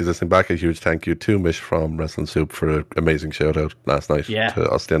 in case he's listening back, a huge thank you to Mish from Wrestling Soup for an amazing shout out last night to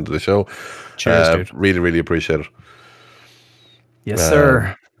us at the end of the show. Cheers, dude. Really, really appreciate it. Yes,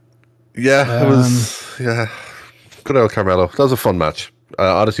 sir. It was. Good old Carmelo. That was a fun match.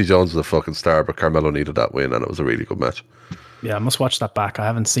 Odyssey Jones is a fucking star, but Carmelo needed that win, and it was a really good match. Yeah, I must watch that back. I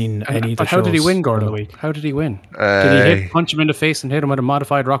haven't seen any of the shows. How did he win, Gordon? How did he win? Did he punch him in the face and hit him with a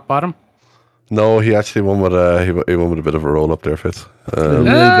modified rock bottom? No, he actually won with he won with a bit of a roll up there, Fitz. A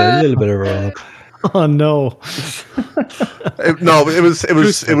little bit of a roll up. Oh no! It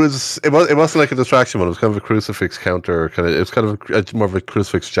wasn't like a distraction one. It was kind of a crucifix counter. It was kind of more of a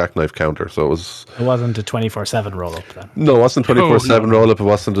crucifix jackknife counter. So it wasn't a 24/7 roll up then. No, it wasn't 24/7 roll up. It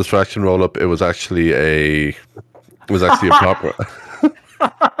wasn't a distraction roll up. It was actually a proper.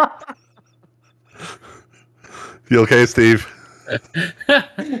 You okay, Steve?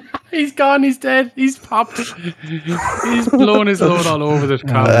 He's gone. He's dead. He's popped. He's blown his load all over the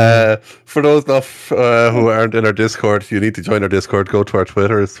car. For those who aren't in our Discord, you need to join our Discord. Go to our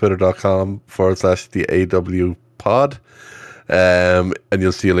Twitter. It's twitter.com/the AW pod. And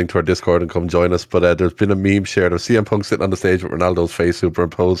you'll see a link to our Discord and come join us. But there's been a meme shared of CM Punk sitting on the stage with Ronaldo's face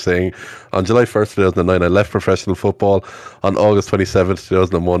superimposed saying, on July 1st, 2009, I left professional football. On August 27th,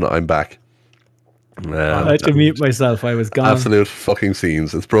 2001, I'm back. I had to mute myself. I was gone. Absolute fucking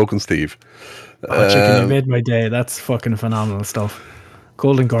scenes. It's broken, Steve. Chicken, you made my day. That's fucking phenomenal stuff.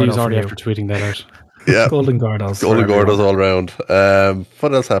 Golden Gordos. He's already after tweeting that out. Yeah. Golden Gordos. Golden Gordos all around.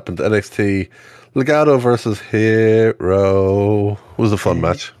 What else happened? NXT. Legado versus Hero. It was a fun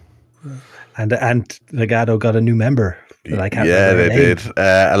match. And Legado got a new member. That I can't remember they did.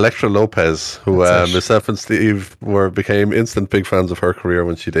 Elektra Lopez, who myself and Steve became instant big fans of her career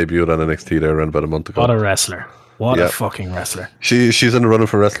when she debuted on NXT there around about a month ago. What a wrestler. What a fucking wrestler. She's in the running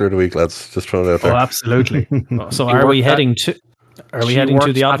for Wrestler of the Week, lads. Just throwing it out there. Oh, absolutely. So are we heading to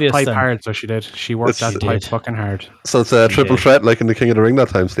the obvious pipe then? hard, so she did. She worked that pipe fucking hard. So it's a triple threat like in the King of the Ring that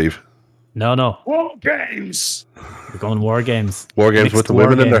time, Steve. No. War Games. We're going War Games. War Games with the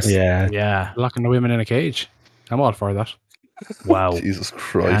women in there. Yeah. Locking the women in a cage. I'm all for that. Wow. Jesus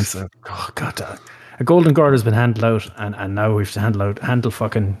Christ. Oh, God. A Golden Guard has been handled out, and now we have to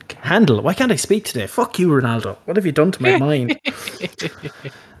handle. Why can't I speak today? Fuck you, Ronaldo. What have you done to my mind?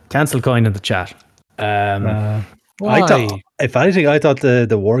 Cancel coin in the chat. Why? If anything, I thought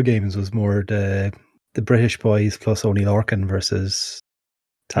the War Games was more the British boys plus O'Neill Orkin versus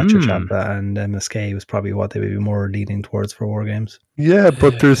Thatcher Champa and MSK was probably what they would be more leaning towards for War Games. Yeah,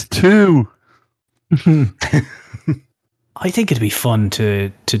 but there's two. I think it'd be fun to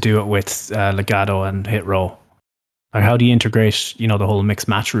do it with Legado and Hit Row. Like, how do you integrate, the whole mixed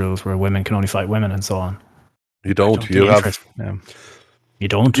match rules where women can only fight women and so on? You don't. You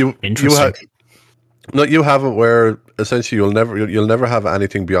don't. Interesting. You have it where essentially you'll never have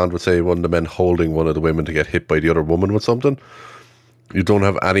anything beyond, say, one of the men holding one of the women to get hit by the other woman with something. You don't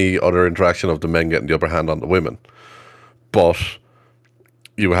have any other interaction of the men getting the upper hand on the women. But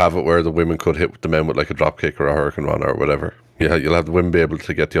you have it where the women could hit the men with like a drop kick or a hurricane run or whatever. Yeah, you'll have the women be able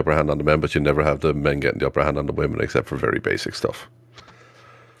to get the upper hand on the men, but you never have the men getting the upper hand on the women except for very basic stuff.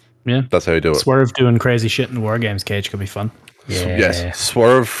 Yeah. That's how you do it. Swerve doing crazy shit in War Games cage could be fun. Yeah. Yes,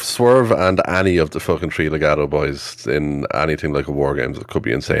 Swerve and any of the fucking three Legado boys in anything like a War Games, it could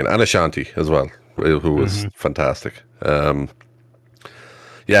be insane. And Ashanti as well, who was fantastic.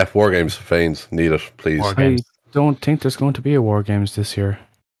 Yeah, War Games, Fanes, need it, please. I don't think there's going to be a War Games this year.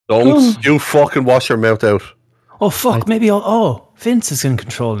 Don't you fucking wash your mouth out. Oh, fuck, maybe Vince is in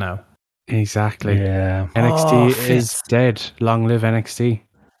control now. Exactly. Yeah. NXT is dead. Long live NXT.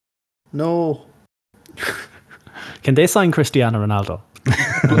 No. Can they sign Cristiano Ronaldo?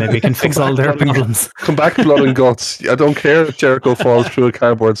 Maybe we can fix all their problems. Come back, blood and guts. I don't care if Jericho falls through a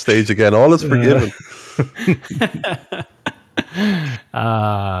cardboard stage again. All is forgiven.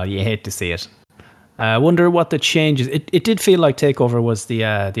 You hate to see it. I wonder what the changes. It did feel like TakeOver was the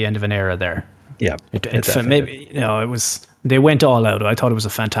end of an era there. Yeah, maybe it was. They went all out. I thought it was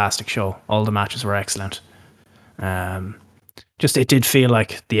a fantastic show. All the matches were excellent. It did feel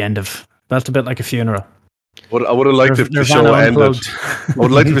like the end of. Felt a bit like a funeral. I would have liked if the show ended. I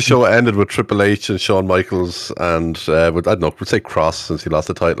would like if the show ended with Triple H and Shawn Michaels and with, I don't know, we'd say Cross, since he lost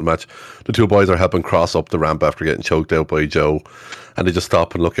the title match. The two boys are helping Cross up the ramp after getting choked out by Joe, and they just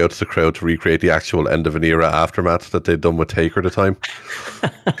stop and look out to the crowd to recreate the actual end of an era aftermath that they'd done with Taker at the time.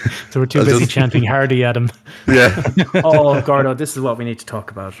 So we're too busy chanting Hardy at him. Yeah. Oh, Gordo, this is what we need to talk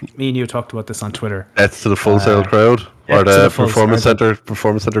about. Me and you talked about this on Twitter. Death to the Full Sail crowd, or the Performance Center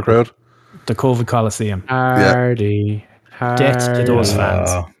crowd. The COVID Coliseum. Hardy. Death to those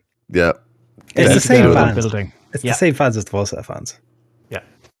fans. Yeah. It's the same fans. Building. It's the same fans as the Full Sail fans. Yeah.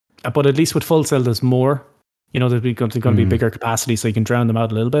 But at least with Full Sail, there's more. There's going to be bigger capacity, so you can drown them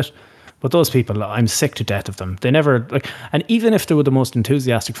out a little bit. But those people, I'm sick to death of them. They never, and even if they were the most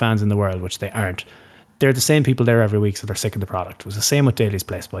enthusiastic fans in the world, which they aren't, they're the same people there every week, so they're sick of the product. It was the same with Daly's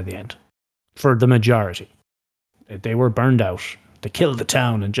Place by the end. For the majority. They were burned out. They killed the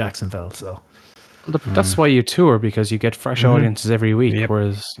town in Jacksonville, so That's why you tour, because you get fresh audiences every week.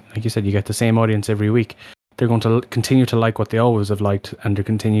 Whereas, like you said, you get the same audience every week. They're going to continue to like what they always have liked, and they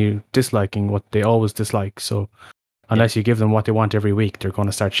continue disliking what they always dislike. So unless you give them what they want every week, they're going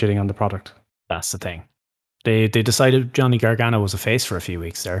to start shitting on the product. That's the thing. They decided Johnny Gargano was a face for a few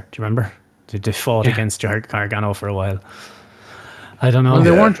weeks there. Do you remember? They fought against Gargano for a while. I don't know. Well,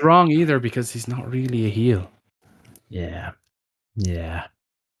 they weren't wrong either, because he's not really a heel. Yeah.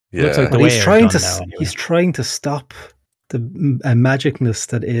 Looks like he's trying to stop the magicness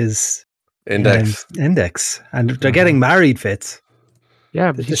that is Index, and they're getting married, Fitz.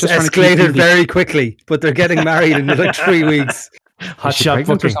 Yeah, but he's just escalated very quickly, but they're getting married in like 3 weeks. Hot shot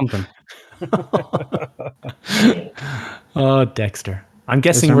booking or something. Oh, Dexter. I'm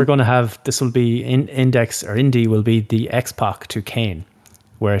guessing we're going to have, this will be Index, or Indy will be the X-Pac to Kane,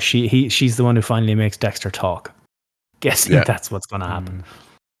 where she's the one who finally makes Dexter talk. Guessing that's what's going to happen.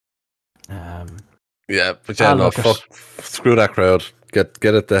 Screw that crowd. Get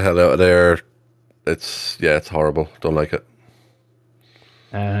it the hell out of there. It's horrible. Don't like it.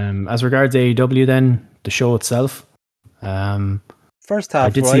 As regards AEW, then the show itself. First half, I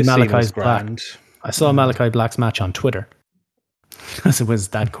did see Malachi Black. I saw Malachi Black's match on Twitter because it was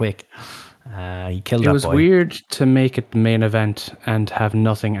that quick. He killed that boy. It was weird to make it the main event and have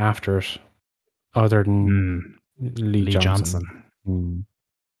nothing after it other than Lee Johnson.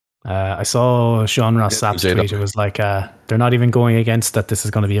 I saw Sean Ross Sapp's tweet. It was like, they're not even going against that this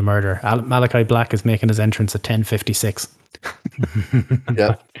is going to be a murder. Malachi Black is making his entrance at 10:56.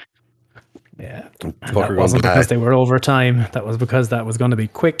 Yeah. That wasn't because they were over time. That was because that was going to be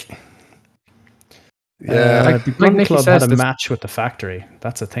quick. Yeah. The Gun Club had a match with the Factory.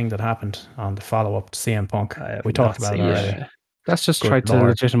 That's a thing that happened on the follow-up to CM Punk. We talked about it already. That's just tried to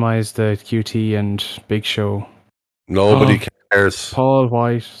legitimize the QT and Big Show. Nobody cares. Paul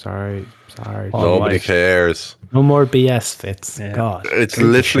White. Sorry. Nobody cares. No more BS, Fitz. Yeah. God.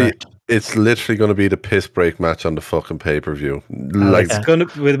 It's literally going to be the piss break match on the fucking pay-per-view. Like, it's going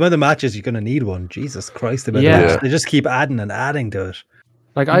to, with the matches, you're going to need one. Jesus Christ. They just keep adding and adding to it.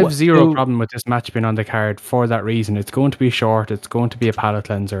 Like, I have zero problem with this match being on the card for that reason. It's going to be short. It's going to be a palate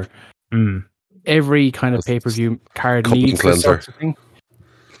cleanser. Every kind of pay-per-view card needs this sort of thing.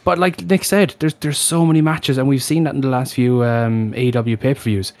 But like Nick said, there's so many matches, and we've seen that in the last few AEW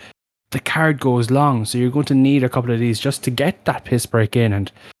pay-per-views. The card goes long, so you're going to need a couple of these just to get that piss break in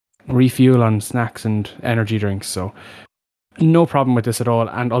and refuel on snacks and energy drinks. So no problem with this at all.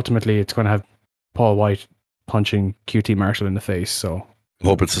 And ultimately, it's going to have Paul White punching QT Marshall in the face. So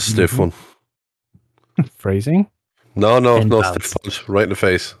hope it's a stiff one. Phrasing? No, stiff punch right in the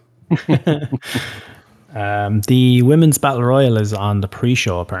face. The women's battle royal is on the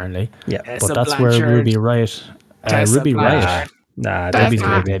pre-show apparently. Yeah, but that's where Ruby Riot. Ruby Riot. Nah, Ruby's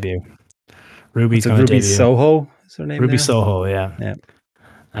going to debut. Ruby Soho is her name. Ruby Soho, yeah.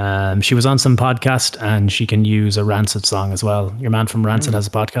 She was on some podcast, and she can use a Rancid song as well. Your man from Rancid has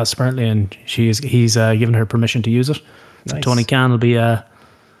a podcast apparently, and he's given her permission to use it. Nice. So Tony Khan will be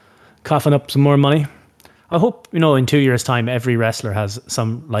coughing up some more money. I hope, in 2 years' time, every wrestler has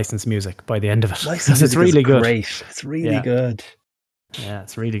some licensed music by the end of it. Licensed it's really good. Great. It's really good. Yeah,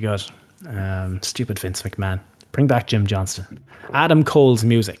 it's really good. Stupid Vince McMahon. Bring back Jim Johnston. Adam Cole's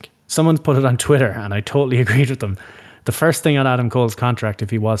music. Someone put it on Twitter, and I totally agreed with them. The first thing on Adam Cole's contract, if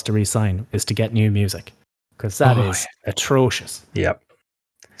he was to re-sign, is to get new music. Because that is atrocious. Yep.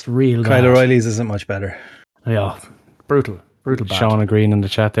 It's real Kyle bad. O'Reilly's isn't much better. Yeah. Brutal bad. Sean agreeing in the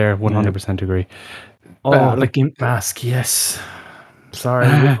chat there. 100% agree. The Gimp Mask, yes. Sorry.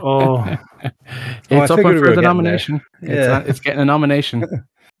 It's up for the nomination. Yeah. It's getting a nomination.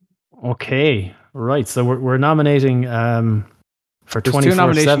 Okay. Right. So we're nominating for 24/7. There's 2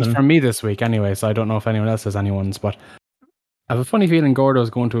 nominations for me this week anyway, so I don't know if anyone else has anyone's, but I have a funny feeling Gordo's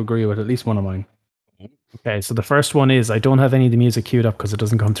going to agree with at least one of mine. Okay, so the first one is, I don't have any of the music queued up because it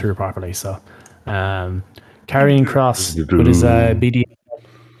doesn't come through properly. So Karrion Kross with his BD.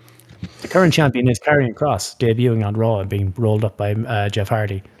 The current champion is Karrion Kross, debuting on Raw and being rolled up by Jeff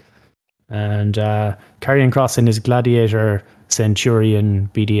Hardy. And Karrion Kross in his Gladiator Centurion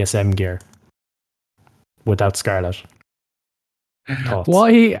BDSM gear without Scarlett. Thoughts?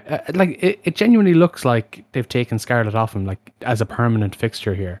 Why? It genuinely looks like they've taken Scarlett off him, like as a permanent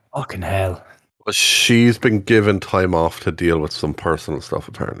fixture here. Fucking hell. Well, she's been given time off to deal with some personal stuff,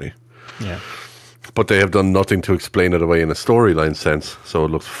 apparently. Yeah. But they have done nothing to explain it away in a storyline sense, so it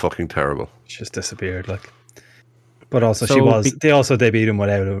looks fucking terrible. She just disappeared, But also, they also debuted him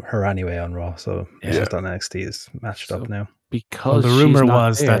without her anyway on Raw, so it's just on NXT is matched up now. Because the rumor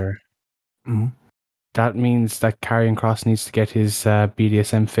was that. that means that Karrion Kross needs to get his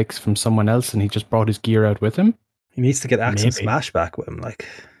BDSM fix from someone else, and he just brought his gear out with him. He needs to get Axe and Smash back with him, like.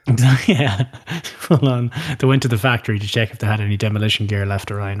 Yeah, full on. They went to the factory to check if they had any demolition gear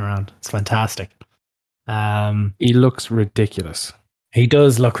left lying around. It's fantastic. He looks ridiculous. He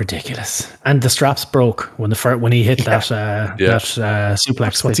does look ridiculous, and the straps broke when he hit that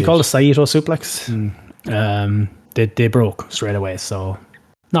suplex. What's he called? A Saito suplex. They broke straight away. So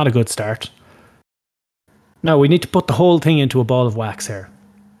not a good start. No, we need to put the whole thing into a ball of wax here.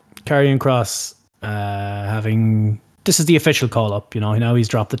 Karrion Kross this is the official call up, now he's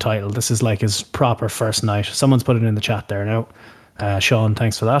dropped the title. This is like his proper first night. Someone's put it in the chat there now. Sean,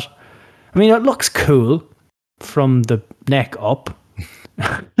 thanks for that. I mean, it looks cool from the neck up.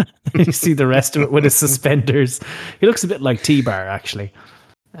 You see the rest of it with his suspenders. He looks a bit like T-Bar, actually.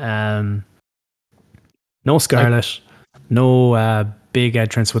 No Scarlet, no big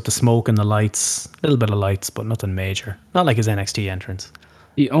entrance with the smoke and the lights. A little bit of lights, but nothing major. Not like his NXT entrance.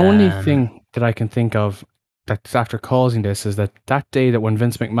 The only thing that I can think of that's after causing this is that day that when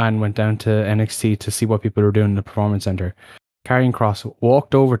Vince McMahon went down to NXT to see what people were doing in the Performance Center, Karrion Kross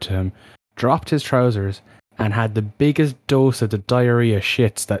walked over to him, dropped his trousers, and had the biggest dose of the diarrhea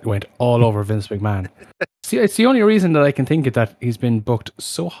shits that went all over Vince McMahon. See, it's the only reason that I can think of that he's been booked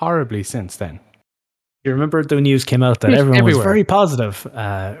so horribly since then. You remember the news came out that everyone was very positive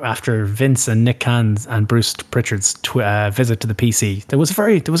after Vince and Nick Khan's and Bruce Pritchard's visit to the PC. There was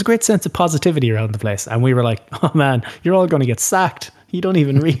a great sense of positivity around the place, and we were like, "Oh man, you're all going to get sacked. You don't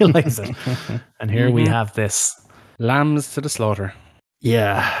even realize it." And here we have this lambs to the slaughter.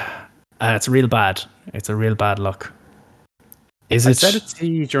 Yeah, it's real bad. It's a real bad look. I said it to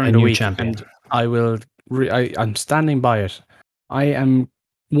you during the week, champion? And I will. I'm standing by it. I am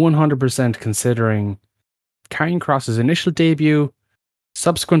 100% considering Karrion Kross's initial debut,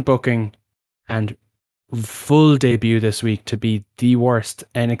 subsequent booking, and full debut this week to be the worst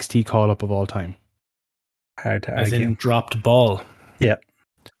NXT call-up of all time. Hard to argue. As in dropped ball. Yeah.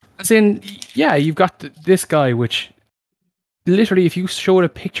 As in, yeah, you've got this guy, which literally, if you showed a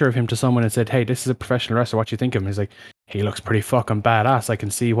picture of him to someone and said, "Hey, this is a professional wrestler, what do you think of him?" He's like, "He looks pretty fucking badass. I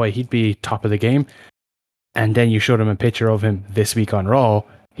can see why he'd be top of the game." And then you showed him a picture of him this week on Raw,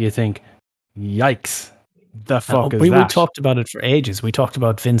 you think, yikes, the fuck is that? We talked about it for ages. We talked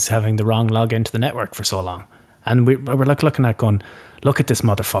about Vince having the wrong login to the network for so long. And we're like looking at going, look at this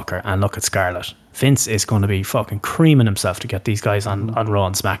motherfucker and look at Scarlett. Vince is going to be fucking creaming himself to get these guys on Raw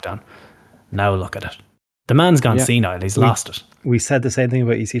and SmackDown. Now look at it. The man's gone senile. He's lost it. We said the same thing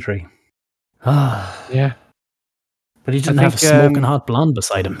about EC3. Yeah. But he didn't have a smoking hot blonde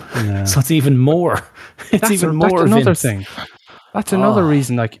beside him. No. So it's even more. That's another Vince thing. That's another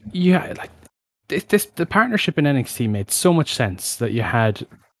reason. Like, the partnership in NXT made so much sense that you had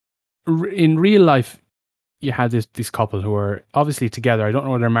in real life. You had this couple who are obviously together. I don't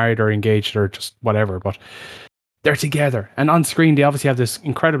know whether they're married or engaged or just whatever, but they're together. And on screen, they obviously have this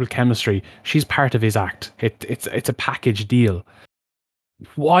incredible chemistry. She's part of his act. It's a package deal.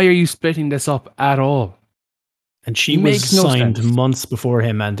 Why are you splitting this up at all? And she was signed months before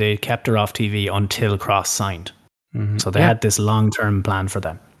him, and they kept her off TV until Kross signed. Mm-hmm. So they had this long-term plan for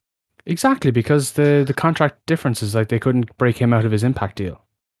them. Exactly, because the contract differences, like they couldn't break him out of his Impact deal.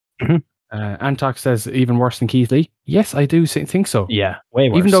 Mm-hmm. Antok says even worse than Keith Lee. Yes, I do think so. Yeah, way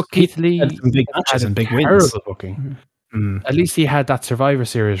worse. Even though Keith Lee had some big matches and big terrible wins. Booking. Mm-hmm. At least he had that Survivor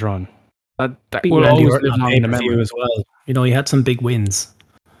Series run. That will always live on in the memory as well. He had some big wins.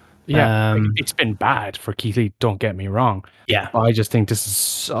 Yeah, it's been bad for Keith Lee, don't get me wrong. Yeah. But I just think this is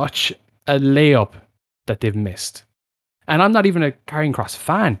such a layup that they've missed. And I'm not even a Karrion Kross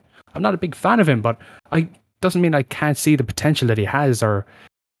fan. I'm not a big fan of him, but doesn't mean I can't see the potential that he has or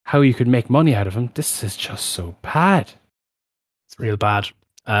how you could make money out of him. This is just so bad. It's real bad.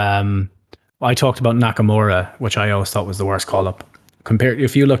 I talked about Nakamura, which I always thought was the worst call-up.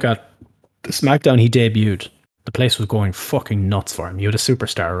 If you look at the SmackDown he debuted, the place was going fucking nuts for him. You had a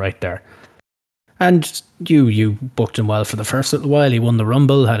superstar right there. And you booked him well for the first little while. He won the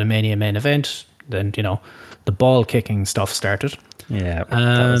Rumble, had a Mania main event. Then, the ball kicking stuff started. Yeah.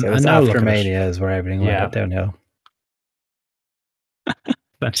 It was after Mania is where everything went downhill.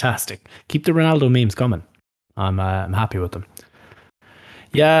 Fantastic. Keep the Ronaldo memes coming. I'm happy with them.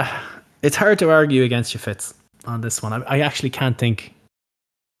 Yeah, it's hard to argue against you, Fitz, on this one. I actually can't think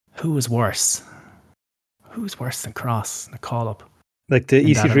who was worse. Who's worse than Kross in a call-up? Like the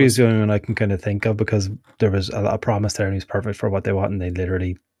EC3 is the only one I can kind of think of because there was a lot of promise there and he's perfect for what they want,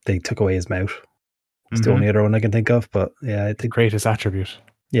 and they took away his mouth. It's the only other one I can think of, but yeah, I think greatest attribute.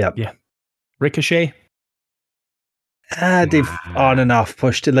 Yeah. Ricochet. They've on and off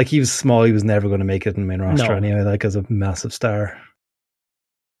pushed it. Like, he was small, he was never going to make it in the main roster anyway, like as a massive star.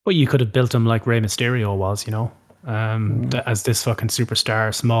 But you could have built him like Rey Mysterio was, as this fucking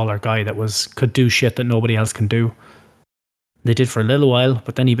superstar, smaller guy that could do shit that nobody else can do. They did for a little while,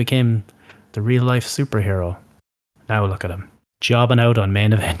 but then he became the real life superhero. Now look at him, jobbing out on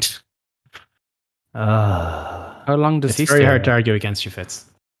main event. How long does he stay? It's very hard to argue against you, Fitz.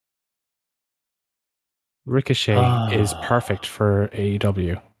 Ricochet is perfect for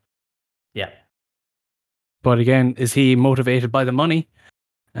AEW. Yeah. But again, is he motivated by the money?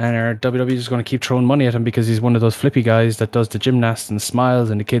 And are WWE just going to keep throwing money at him because he's one of those flippy guys that does the gymnasts and smiles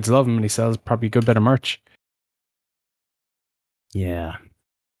and the kids love him and he sells probably good bit of merch? Yeah.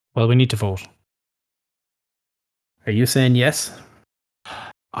 Well, we need to vote. Are you saying yes?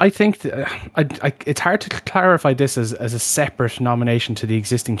 I think it's hard to clarify this as a separate nomination to the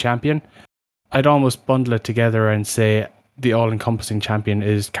existing champion. I'd almost bundle it together and say the all-encompassing champion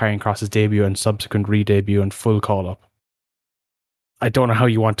is Karrion Kross's debut and subsequent re-debut and full call-up. I don't know how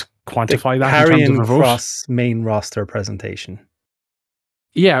you want to quantify that in terms of a vote. Karrion Kross main roster presentation.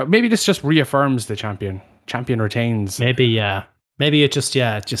 Yeah, maybe this just reaffirms the champion. Champion retains. Maybe, yeah. Maybe it just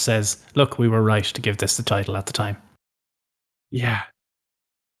says, look, we were right to give this the title at the time. Yeah.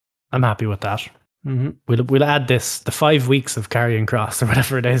 I'm happy with that. Mm-hmm. We'll add this, the 5 weeks of Karrion Kross or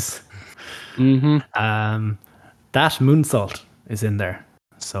whatever it is. Mm-hmm. That moonsault is in there.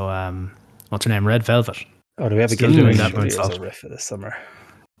 So, what's her name? Red Velvet. Oh, do we have a Still doing that moonsault riff for this summer?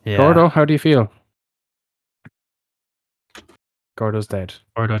 Yeah. Gordo, how do you feel? Gordo's dead.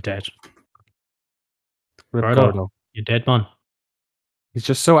 Gordo dead. Gordo, you dead, man. He's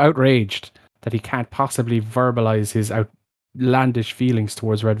just so outraged that he can't possibly verbalize his outlandish feelings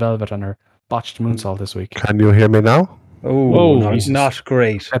towards Red Velvet and her botched moonsault this week. Can you hear me now? Oh, not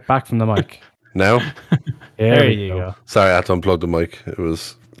great. Step back from the mic. Now? There you go. Sorry, I had to unplug the mic. It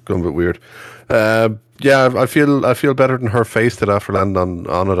was going a bit weird. Yeah, I feel better than her face did after landing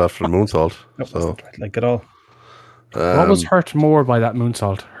on it after the moonsault. That wasn't right, like at all. What was hurt more by that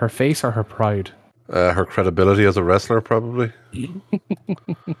moonsault? Her face or her pride? Her credibility as a wrestler, probably.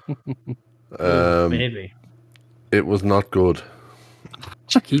 Maybe. It was not good.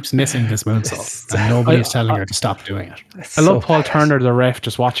 She keeps missing this moonsault, and nobody's telling her to stop doing it. I love Paul Turner, the ref,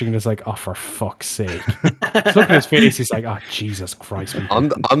 just watching this like, oh, for fuck's sake. Look at his face, he's like, oh, Jesus Christ. On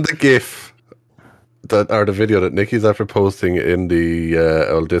the GIF, or the video that Nikki's after posting in the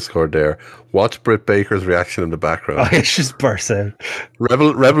old Discord there, watch Britt Baker's reaction in the background. Oh, she just bursts out.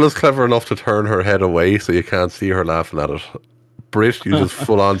 Rebel is clever enough to turn her head away so you can't see her laughing at it. Britt, you just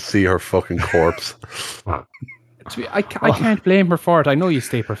full on see her fucking corpse. I can't blame her for it. I know you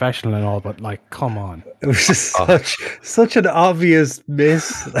stay professional and all, but like, come on. It was just such an obvious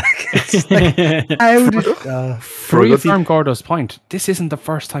miss. How did reaffirm Gordo's point, this isn't the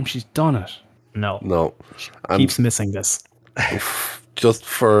first time she's done it. No. She keeps missing this. Just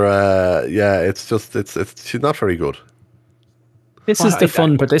for it's she's not very good. This is the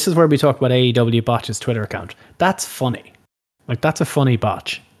fun, but this is where we talk about AEW Botch's Twitter account. That's funny. Like, that's a funny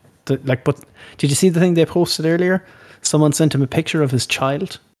botch. But did you see the thing they posted earlier? Someone sent him a picture of his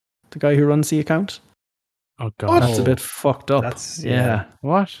child, the guy who runs the account. Oh god, that's a bit fucked up. Yeah.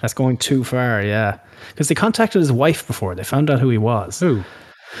 What? That's going too far. Yeah, because they contacted his wife before they found out who he was. Who?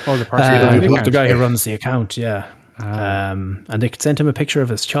 Oh, the person, the guy who runs the account. Yeah. And they sent him a picture of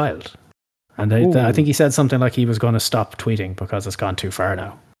his child, and I think he said something like he was going to stop tweeting because it's gone too far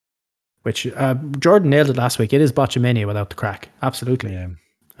now. Which Jordan nailed it last week. It is Botchamania without the crack. Absolutely.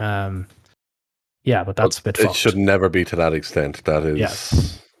 Yeah. But that's a bit fucked. It should never be to that extent. That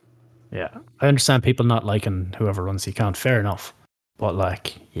is. Yeah. I understand people not liking whoever runs the account. Fair enough. But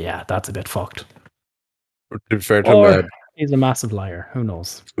that's a bit fucked. To be fair to him, he's a massive liar. Who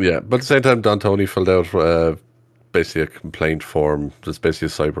knows? Yeah, but at the same time, Don Tony filled out basically a complaint form. There's basically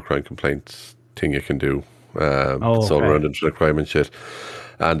a cybercrime complaint thing you can do. It's all around internet crime and shit.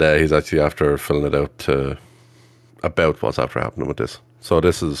 And he's actually after filling it out about what's after happening with this. So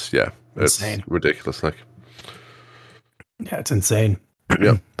this is, it's insane. Ridiculous. Yeah, it's insane.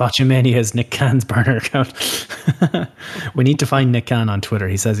 Yeah. Botchamania is Nick Khan's burner account. We need to find Nick Khan on Twitter.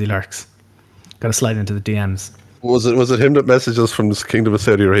 He says he lurks. Got to slide into the DMs. Was it him that messaged us from the Kingdom of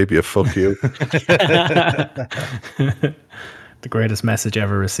Saudi Arabia? Fuck you. The greatest message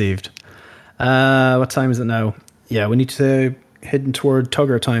ever received. What time is it now? Yeah, we need to head toward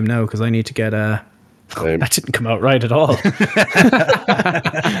Tugger time now because I need to get that didn't come out right at all. So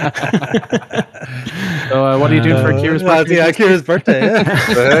what are you doing for Kira's birthday? Yeah, Kira's birthday.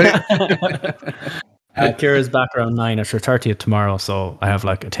 Yeah. Kira's back around 9. It's her 30th tomorrow, so I have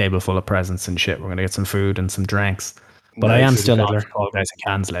a table full of presents and shit. We're gonna get some food and some drinks. But I am still on Fall Guys and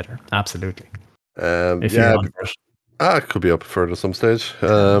Cans later. Absolutely. If you're on for it. It could be up for it at some stage.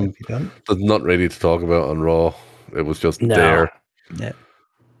 There's not ready to talk about on Raw. It was just there. Yeah.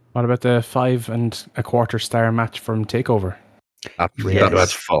 What about the 5 1/4 star match from TakeOver? That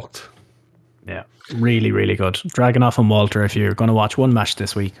match fucked. Yeah, really, really good. Dragunov and Walter, if you're going to watch one match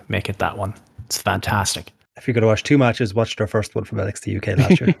this week, make it that one. It's fantastic. If you're going to watch 2 matches, watch their first one from NXT UK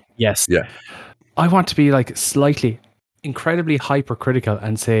last year. Yes. Yeah. I want to be like slightly, incredibly hypercritical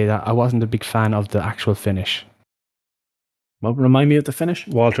and say that I wasn't a big fan of the actual finish. Well, remind me of the finish.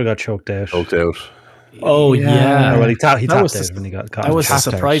 Walter got choked out. Oh, yeah. Well, he tapped out when he got caught. That was a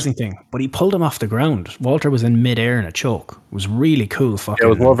surprising thing. But he pulled him off the ground. Walter was in midair in a choke. It was really cool. It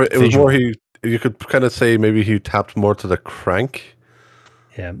was more you could kind of say maybe he tapped more to the crank.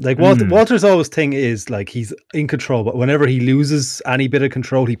 Yeah, like Walter's always thing is like he's in control, but whenever he loses any bit of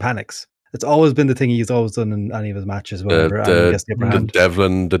control, he panics. It's always been the thing he's always done in any of his matches. The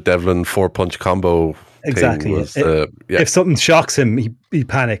Devlin 4-punch combo. Exactly. If something shocks him, he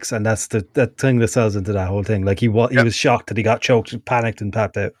panics, and that's the thing that sells into that whole thing. Like he was shocked that he got choked, panicked, and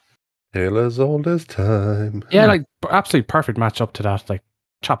tapped out. Tale as old as time. Yeah, like absolutely perfect match up to that. Like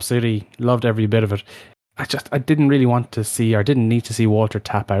Chop City, loved every bit of it. I didn't really want to see, or didn't need to see Walter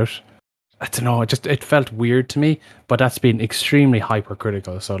tap out. I don't know. It felt weird to me, but that's been extremely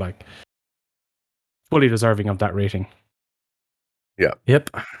hypercritical. So like, fully deserving of that rating. Yeah.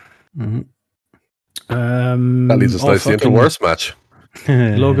 Yep. Mm-hmm. That leads us nicely into the worst match.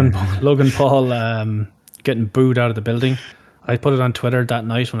 Logan Paul getting booed out of the building. I put it on Twitter that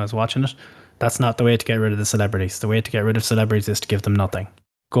night when I was watching it. That's not the way to get rid of the celebrities. The way to get rid of celebrities is to give them nothing.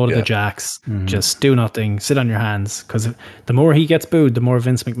 Go to the jacks, just do nothing, sit on your hands. Because the more he gets booed, the more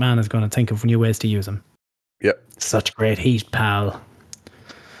Vince McMahon is going to think of new ways to use him. Yep. Such great heat, pal.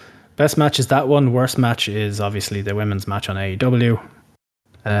 Best match is that one. Worst match is obviously the women's match on AEW.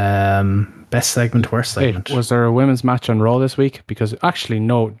 Best segment, worst segment. Hey, was there a women's match on Raw this week? Because actually,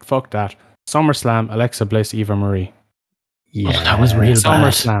 no, fuck that. SummerSlam, Alexa Bliss, Eva Marie. Yeah, that was real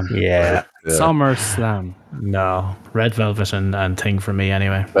SummerSlam. bad. Yeah. SummerSlam. No, Red Velvet and thing for me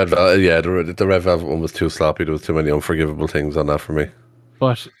anyway. Red Velvet, the Red Velvet one was too sloppy. There was too many unforgivable things on that for me.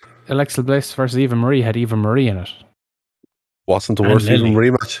 But Alexa Bliss versus Eva Marie had Eva Marie in it. Wasn't the worst Eva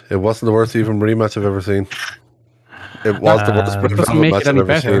Marie match. It wasn't the worst Eva Marie match I've ever seen. It was the worst Red Velvet match I've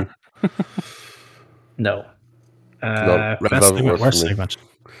ever seen. No. Best segment.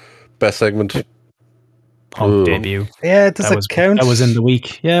 Best segment. Punk debut. Yeah, does it count? That was in the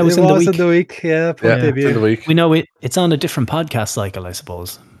week. Yeah, it was in the week. Yeah, Punk debut. In the week. We know it's on a different podcast cycle, I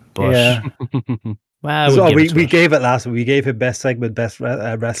suppose. But yeah. Well, we gave it last week. We gave it best segment, best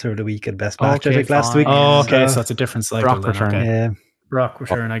wrestler of the week, and best match. I think last week. Oh, okay, so it's a different cycle. Brock return. Okay. Yeah, Brock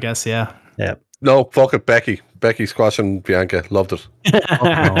return. I guess. Yeah. Yeah. No, fuck it, Becky squashing Bianca. Loved it.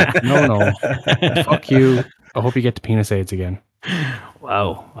 No. Fuck you. I hope you get the penis AIDS again.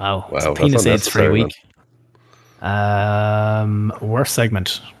 Wow. It's a penis AIDS free week. Worst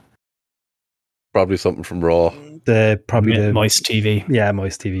segment. Probably something from Raw. The Moist TV. Yeah,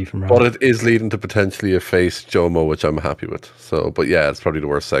 Moist TV from Raw. But it is leading to potentially a face Jomo, which I'm happy with. So, but yeah, it's probably the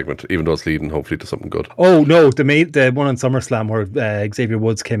worst segment, even though it's leading hopefully to something good. Oh no, the one on SummerSlam where Xavier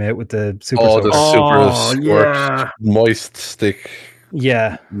Woods came out with the super. Super moist stick.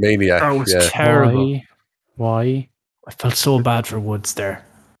 Yeah, maniac. That was terrible. Why? I felt so bad for Woods there.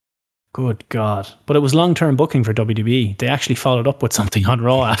 Good God. But it was long-term booking for WWE. They actually followed up with something on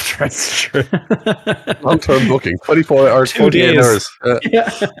Raw after. It's true. Long-term booking. 24 hours, 48 hours.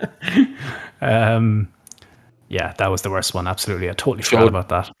 Yeah, that was the worst one. Absolutely. I totally forgot about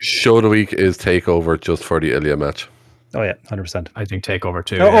that. Show of the week is TakeOver just for the Ilya match. Oh, yeah, 100%. I think TakeOver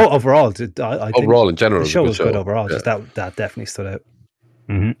too. Overall. I think overall, in general. The show was good overall. Yeah. Just that definitely stood out.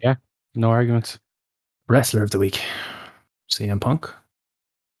 Mm-hmm. Yeah, no arguments. Wrestler of the week. CM Punk.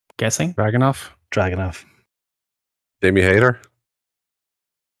 Guessing? Dragunov. Jamie Hayter.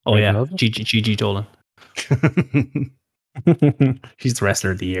 Oh yeah, Gigi Dolan. She's the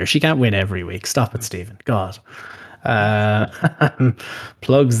wrestler of the year. She can't win every week. Stop it, Stephen. God.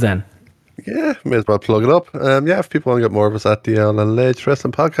 Plugs then. Yeah, may as well plug it up. If people want to get more of us at the Alleged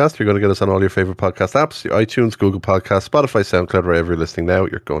Wrestling Podcast, you're going to get us on all your favorite podcast apps, your iTunes, Google Podcasts, Spotify, SoundCloud, wherever you're listening now.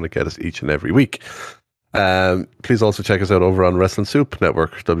 You're going to get us each and every week. Please also check us out over on Wrestling Soup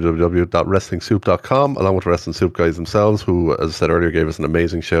Network, www.wrestlingsoup.com, along with Wrestling Soup guys themselves, who, as I said earlier, gave us an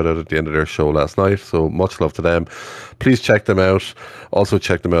amazing shout out at the end of their show last night. So much love to them. Please check them out. Also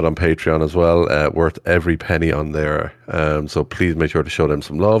check them out on Patreon as well. Worth every penny on there. So please make sure to show them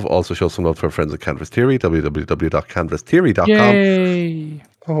some love. Also show some love to our friends at Canvas Theory, www.canvastheory.com. Yay!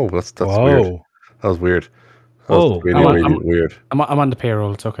 Oh, that's weird. That was weird. That's really weird. I'm on the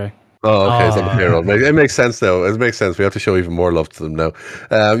payroll. It's okay. Oh, okay. It's on the payroll. It makes sense now. It makes sense. We have to show even more love to them now.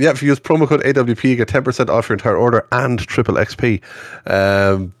 If you use promo code AWP, you get 10% off your entire order and triple XP.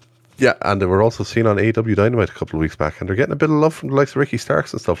 And they were also seen on AEW Dynamite a couple of weeks back, and they're getting a bit of love from the likes of Ricky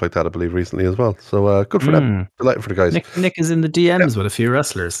Starks and stuff like that, I believe, recently as well. So good for them. Delighted for the guys. Nick is in the DMs with a few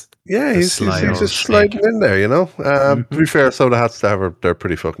wrestlers. Yeah, he's just sliding in there, you know. To be fair, some of the hats they have they're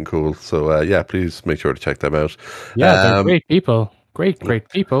pretty fucking cool. So please make sure to check them out. Yeah, they're great people. Great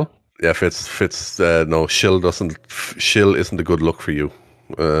people. Yeah, Fitz. No, Shill isn't a good look for you.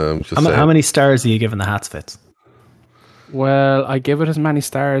 How many stars are you giving the hats, Fitz? Well, I give it as many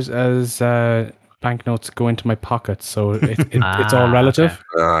stars as banknotes go into my pocket, so it's all relative.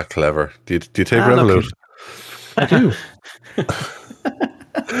 Okay. Clever. Do you take Revolut? I do.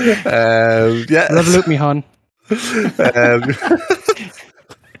 Revolut me, hon.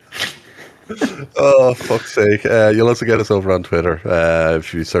 Oh, fuck's sake. You'll also get us over on Twitter.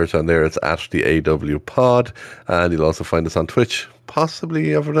 If you search on there, it's at the AW Pod. And you'll also find us on Twitch,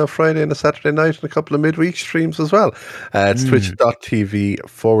 possibly over a Friday and a Saturday night and a couple of midweek streams as well. It's twitch.tv/the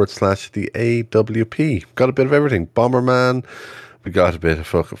AWP. Got a bit of everything. Bomberman. We got a bit of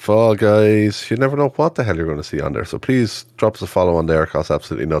fucking Fall Guys. You never know what the hell you're going to see on there. So please drop us a follow on there. It costs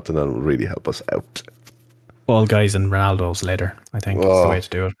absolutely nothing and it will really help us out. Fall Guys and Ronaldo's later, I think. That's the way to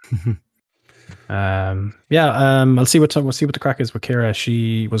do it. I'll see what the crack is with Kira.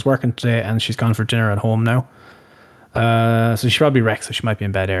 She was working today and she's gone for dinner at home now. So she probably wrecked, so she might be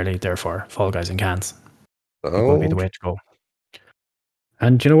in bed early. Therefore, Fall Guys and cans will be the way to go.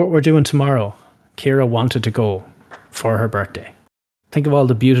 And do you know what we're doing tomorrow? Kira wanted to go for her birthday. Think of all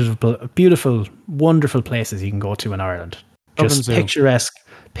the beautiful, wonderful places you can go to in Ireland. Just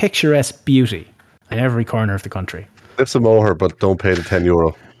picturesque beauty in every corner of the country. Lift some over, but don't pay the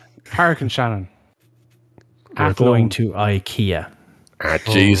 €10. Park and Shannon. We're going to IKEA.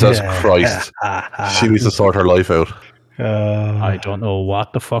 Jesus Christ. She needs to sort her life out. I don't know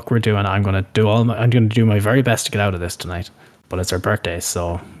what the fuck we're doing. I'm going to do my very best to get out of this tonight. But it's her birthday,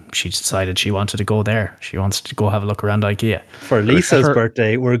 so she decided she wanted to go there. She wants to go have a look around IKEA. For Lisa's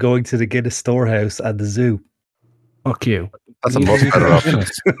birthday, we're going to the Guinness Storehouse at the zoo. Fuck you. That's a much better option.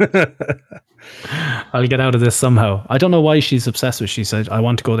 I'll get out of this somehow. I don't know why she's obsessed with. She said, I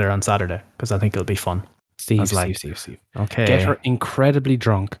want to go there on Saturday because I think it'll be fun. Steve. Okay. Get her incredibly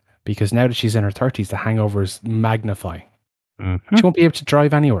drunk because now that she's in her 30s, the hangovers magnify. Mm-hmm. She won't be able to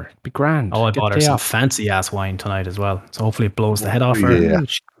drive anywhere. It'd be grand. I bought her some fancy ass wine tonight as well. So hopefully it blows the head off her. Yeah.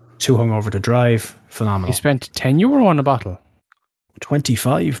 Too hungover to drive. Phenomenal. You spent €10 on a bottle.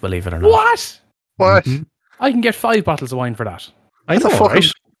 25, believe it or not. What? Mm-hmm. I can get 5 bottles of wine for that. That's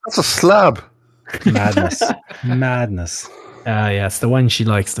a slab. Madness. It's the one she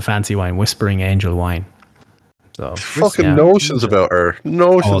likes, the fancy wine, Whispering Angel wine. So fucking notions about her.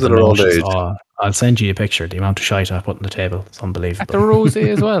 Notions in her old age. I'll send you a picture. The amount of shite I put on the table. It's unbelievable. At the rosé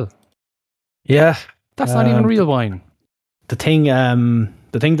as well. Yeah. That's not even real wine. The thing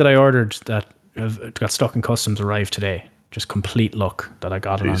that I ordered that got stuck in customs arrived today. Just complete luck that I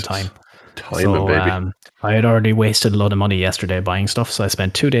got it on time. Baby. I had already wasted a lot of money yesterday buying stuff, so I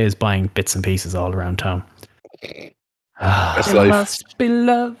spent 2 days buying bits and pieces all around town. That's life. Must be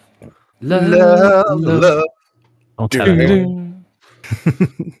love. Love. Don't tell anyone.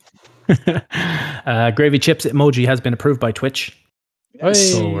 Gravy Chips emoji has been approved by Twitch.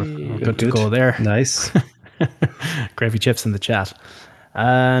 So we're good to go there. Nice. Gravy Chips in the chat.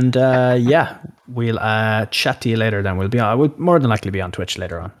 And we'll chat to you later then. We'll more than likely be on Twitch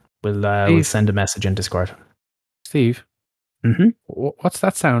later on. We'll send a message in Discord. Steve? Mm-hmm. What's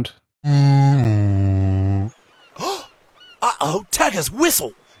that sound? Uh-oh, Tiger's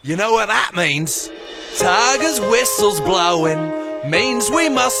whistle. You know what that means? Tiger's whistle's blowing, means we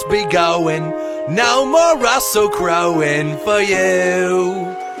must be going. No more Russell crowing for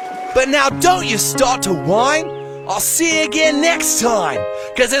you. But now don't you start to whine. I'll see you again next time,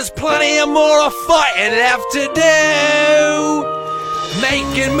 'cause there's plenty of more fighting left to do.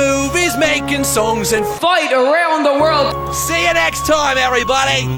 Making movies, making songs, and fight around the world. See you next time, everybody.